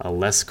a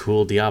less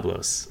cool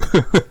Diablos.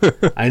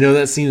 I know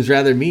that seems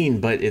rather mean,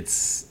 but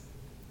it's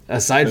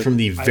aside from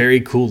the very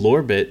cool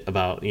lore bit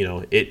about, you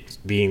know, it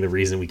being the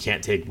reason we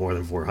can't take more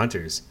than 4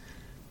 hunters.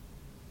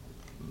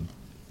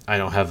 I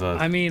don't have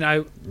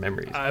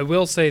memories. I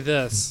will say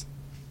this.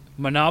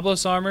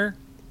 Monobolos armor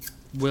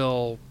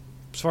will,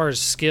 as far as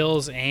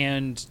skills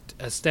and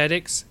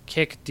aesthetics,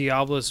 kick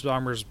Diablos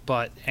armor's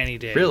butt any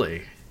day.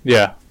 Really?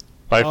 Yeah,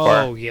 by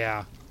far. Oh,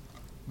 yeah.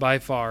 By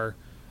far.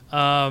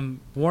 One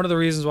of the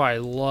reasons why I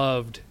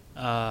loved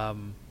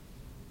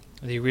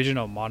the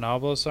original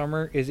Monobolos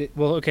armor is it...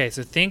 Well, okay,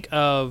 so think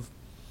of...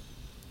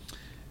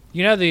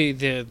 You know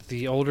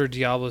the older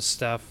Diablos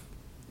stuff?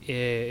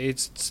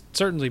 It's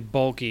certainly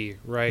bulky,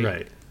 right?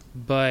 Right.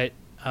 But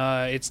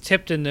it's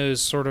tipped in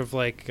those sort of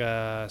like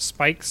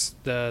spikes,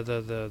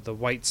 the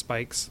white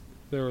spikes.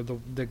 They're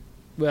the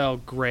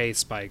gray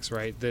spikes,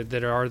 right?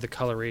 That are the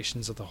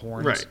colorations of the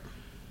horns. Right.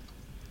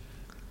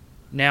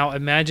 Now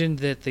imagine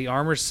that the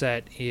armor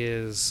set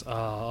is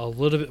a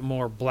little bit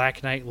more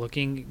Black Knight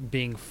looking,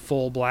 being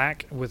full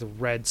black with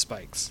red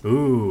spikes.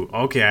 Ooh,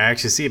 okay, I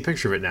actually see a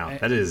picture of it now.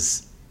 That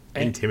is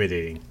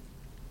intimidating.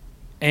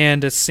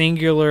 And a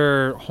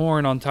singular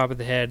horn on top of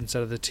the head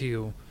instead of the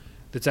two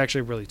that's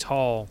actually really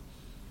tall.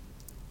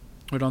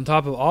 But on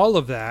top of all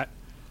of that,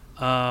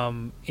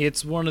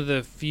 it's one of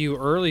the few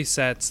early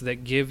sets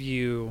that give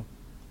you...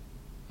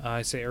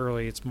 I say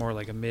early, it's more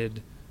like a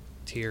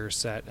mid-tier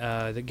set.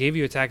 That gave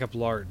you attack up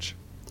large.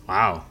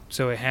 Wow.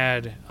 So it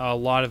had a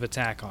lot of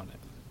attack on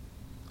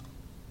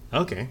it.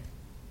 Okay.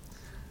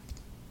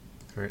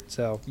 All right.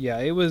 So, yeah,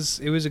 it was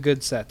a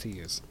good set to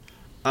use.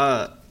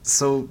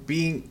 So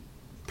being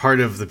part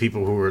of the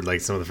people who were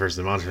like some of the first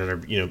in Monster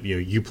Hunter,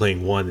 you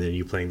playing 1 and then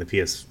you playing the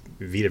PS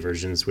Vita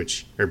versions, or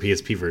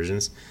PSP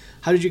versions.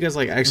 How did you guys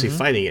like actually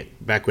fighting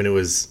it back when it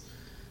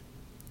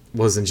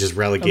wasn't just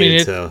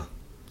relegated to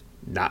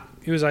not?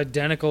 It was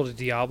identical to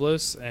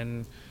Diablos,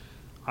 and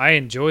I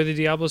enjoy the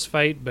Diablos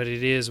fight, but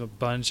it is a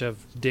bunch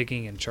of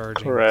digging and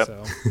charging. Correct.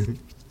 So.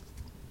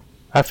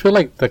 I feel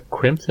like the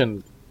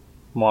Crimson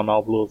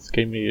Monobolos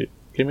gave me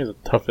the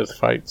toughest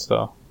fights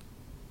though.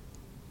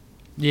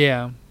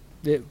 Yeah,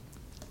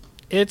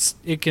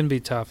 it can be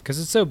tough because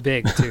it's so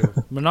big too.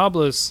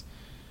 Monobolos,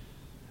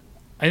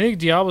 I think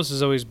Diablos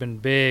has always been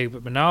big,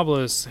 but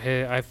Monobolos,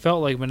 I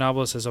felt like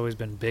Monobolos has always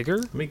been bigger.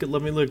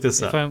 Let me look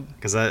this up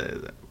because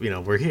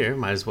we're here,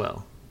 might as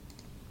well.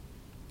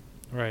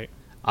 Right.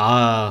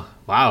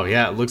 Wow,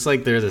 yeah, it looks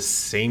like they're the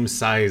same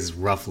size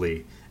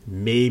roughly,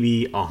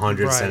 maybe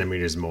 100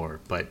 centimeters more,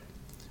 but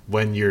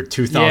when you're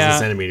 2,000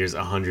 centimeters,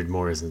 100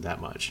 more isn't that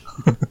much.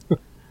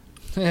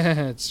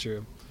 It's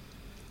true.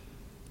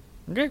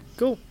 Okay,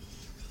 cool.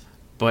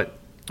 But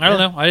I don't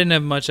know. I didn't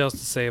have much else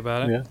to say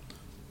about it. Yeah.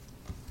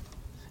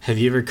 Have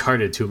you ever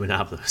carded 2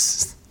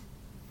 Monobolos?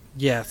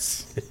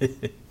 Yes.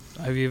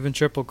 I've even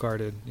triple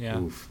carded. Yeah.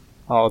 Oof.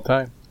 All the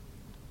time.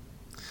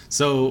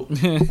 So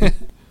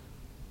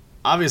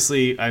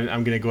obviously,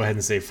 I'm going to go ahead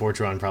and say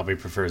Fortron probably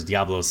prefers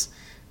Diablos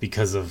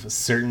because of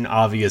certain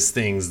obvious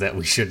things that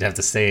we shouldn't have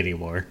to say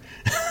anymore.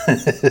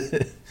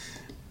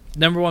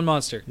 Number 1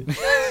 monster.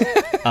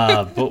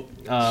 But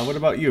what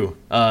about you?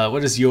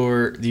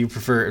 Do you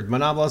prefer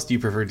Monobolos, do you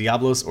prefer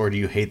Diablos, or do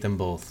you hate them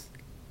both?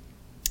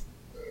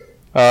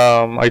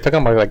 Are you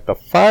talking about like the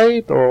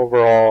fight or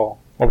overall?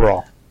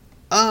 Overall.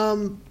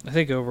 I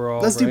think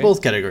overall. Let's do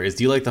both categories.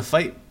 Do you like the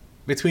fight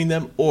between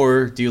them,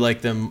 or do you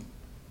like them,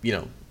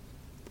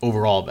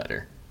 overall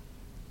better?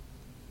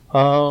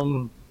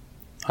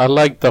 I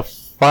like the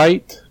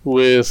fight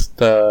with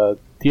the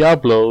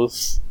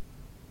Diablos,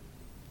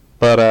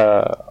 but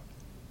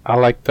I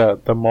like the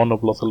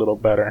Monoblos a little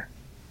better.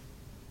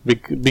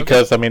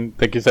 Because, I mean,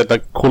 like you said, the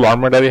cool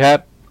armor that he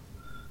had.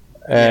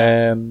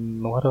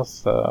 And what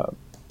else?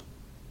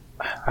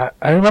 I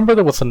remember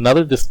there was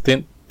another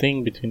distinct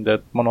thing between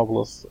the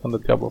Monoblos and the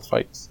Diablos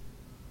fights.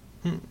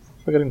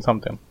 Forgetting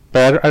something.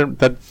 But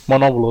that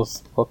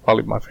Monoblos was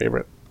probably my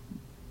favorite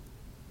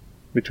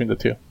between the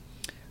two.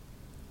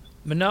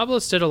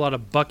 Monoblos did a lot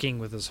of bucking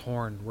with his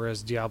horn,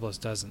 whereas Diablos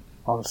doesn't.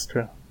 Oh, that's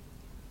true.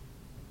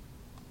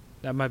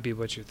 That might be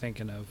what you're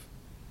thinking of.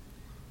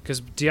 Because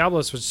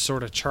Diablos would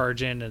sort of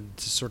charge in and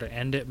to sort of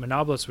end it.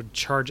 Monoblos would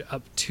charge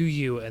up to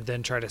you and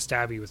then try to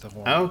stab you with the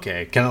horn.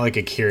 Okay, kind of like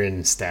a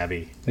Kieran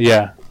stabby.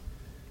 Yeah.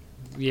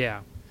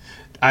 Yeah.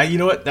 You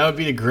know what? That would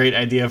be a great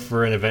idea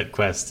for an event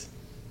quest.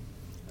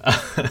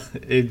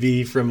 It'd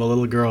be from a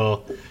little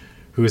girl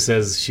who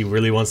says she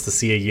really wants to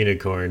see a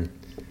unicorn.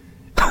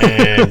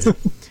 And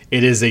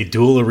it is a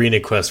dual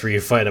arena quest where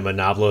you fight a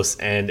Monoblos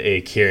and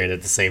a Kieran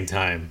at the same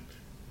time.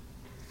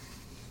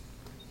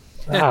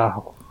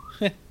 Wow.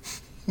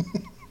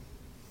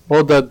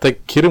 Well, the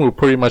Kieran will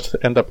pretty much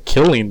end up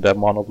killing that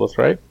Monoblos,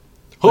 right?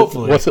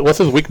 Hopefully. What's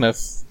his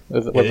weakness?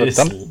 Was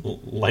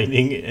it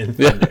lightning and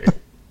thunder.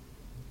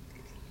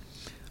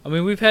 I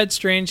mean, we've had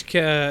strange,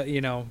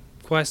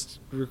 quest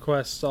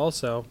requests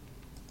also.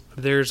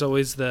 There's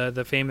always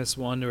the famous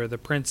one where the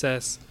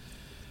princess,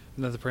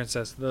 not the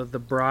princess, the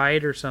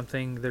bride or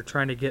something, they're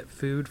trying to get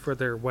food for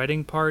their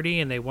wedding party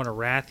and they want a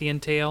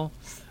Rathian tail,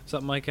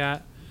 something like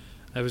that.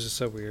 That was just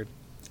so weird.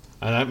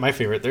 My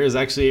favorite, there is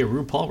actually a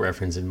RuPaul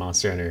reference in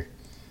Monster Hunter.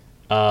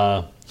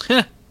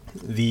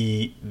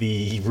 The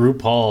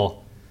RuPaul,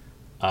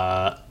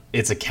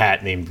 it's a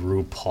cat named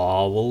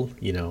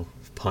RuPaul,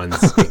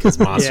 puns because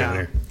Monster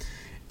Hunter.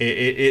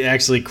 It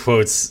actually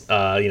quotes,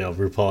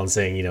 RuPaul and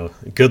saying,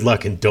 good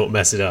luck and don't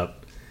mess it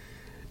up.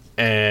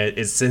 And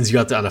it sends you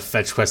out on a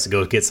fetch quest to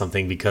go get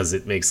something because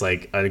it makes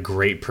like a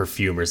great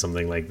perfume or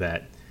something like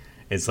that.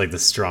 It's like the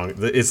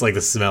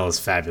smell is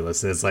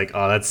fabulous. And it's like,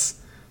 oh, that's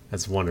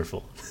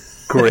wonderful.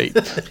 Great.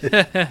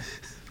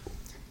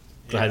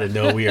 Glad to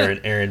know we are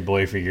an errand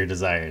boy for your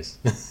desires.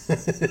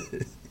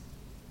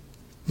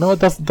 No,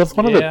 that's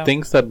one of the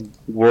things that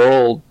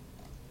World,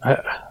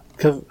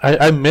 because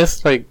I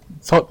missed the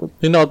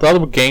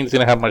other games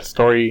didn't have much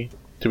story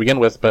to begin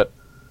with, but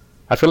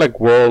I feel like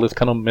World is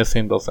kind of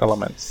missing those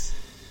elements.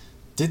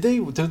 Did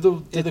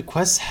the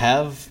quests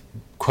have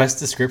quest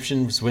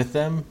descriptions with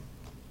them?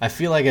 I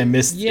feel like I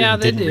missed and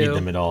didn't read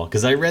them at all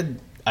because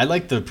I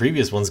liked the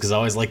previous ones because I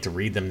always like to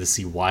read them to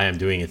see why I'm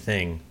doing a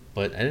thing,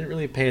 but I didn't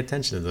really pay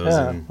attention to those.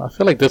 Yeah, I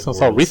feel like this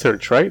one's all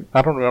research, right?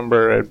 I don't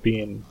remember it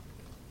being.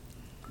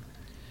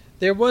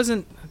 There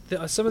wasn't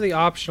some of the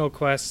optional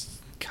quests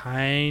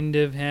kind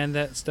of had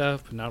that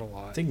stuff, but not a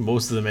lot. I think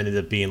most of them ended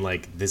up being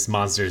like, "This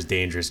monster is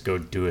dangerous. Go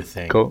do a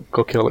thing. Go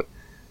kill it."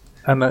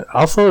 And I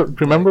also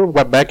remember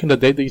what back in the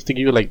day they used to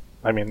give you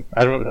I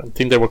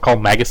think they were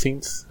called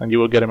magazines, and you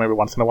would get them every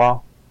once in a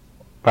while,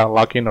 by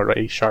unlocking or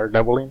a shard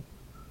leveling.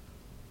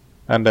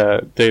 And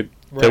they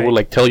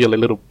would tell you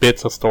little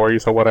bits of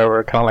stories or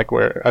whatever, kind of like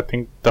where I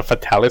think the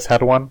Fatalis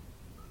had one.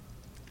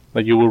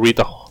 Like you will read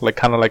the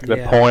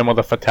poem of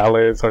the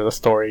Fatalis or the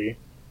story,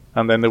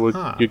 and then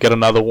you get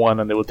another one,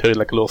 and they will tell you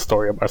like a little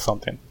story about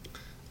something,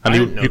 and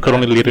you could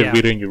only read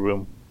it in your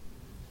room.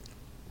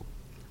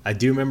 I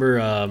do remember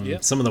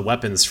some of the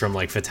weapons from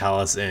like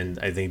Fatalis and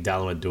I think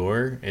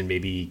Dalamador and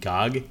maybe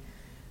Gog.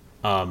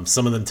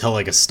 Some of them tell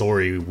like a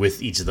story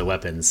with each of the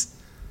weapons.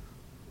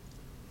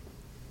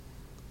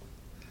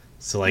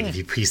 So like if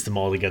you piece them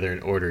all together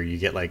in order, you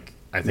get like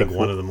I think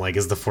one of them like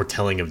is the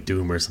foretelling of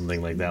doom or something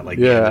like that, like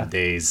the end of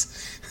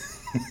days.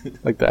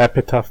 Like the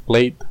epitaph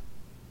plate.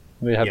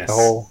 They had the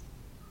whole.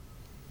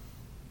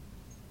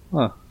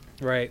 Huh.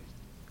 Right.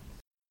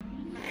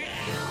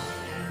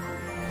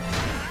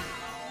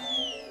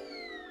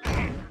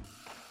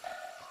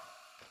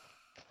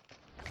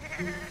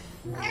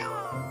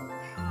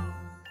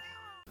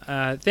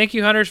 Thank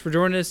you, Hunters, for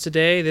joining us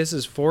today. This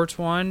is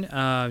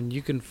Fortuan.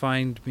 You can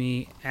find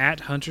me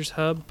at Hunters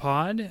Hub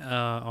Pod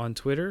on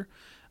Twitter.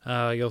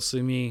 You'll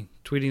see me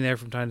tweeting there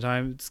from time to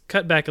time. It's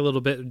cut back a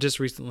little bit just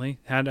recently.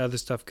 Had other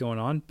stuff going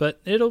on,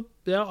 but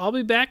I'll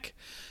be back.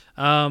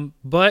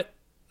 But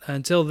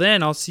until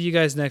then, I'll see you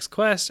guys next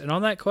quest. And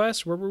on that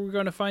quest, where were we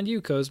going to find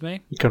you, Cosme?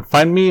 You can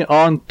find me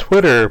on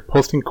Twitter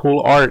posting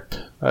cool art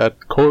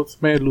at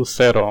Cosme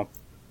Lucero.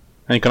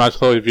 And you can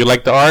also, if you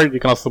like the art, you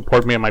can also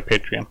support me on my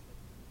Patreon.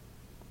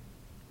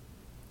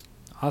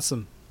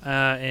 Awesome.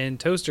 And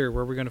Toaster,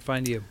 where are we going to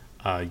find you?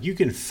 You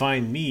can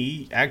find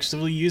me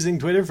actually using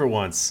Twitter for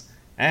once.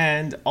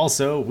 And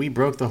also, we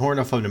broke the horn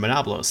off of the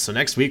Monoblos. So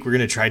next week, we're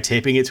going to try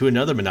taping it to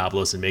another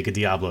Monoblos and make a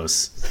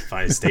Diablos.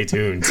 Fine, stay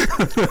tuned.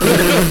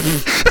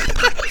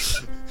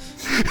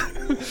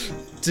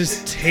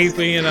 Just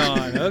taping it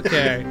on.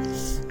 Okay.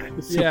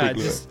 Yeah,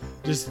 just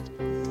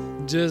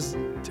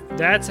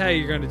that's how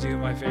you're going to do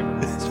my favorite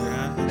monster,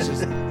 huh? It's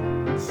just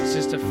It's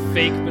just a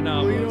fake Well,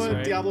 Monopolis, you know what?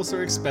 right? Diablos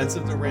are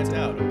expensive to rent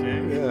out.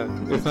 Okay.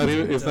 Yeah,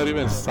 it's not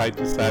even side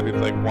to side. It's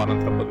like one on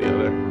top of the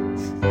other.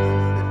 It's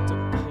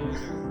a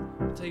poser.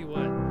 I'll tell you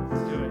what.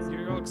 Do it.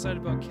 You're all excited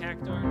about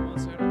Cactuar and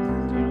Monster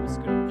Hunter? Dude, I'm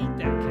just gonna eat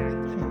that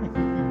Cactuar.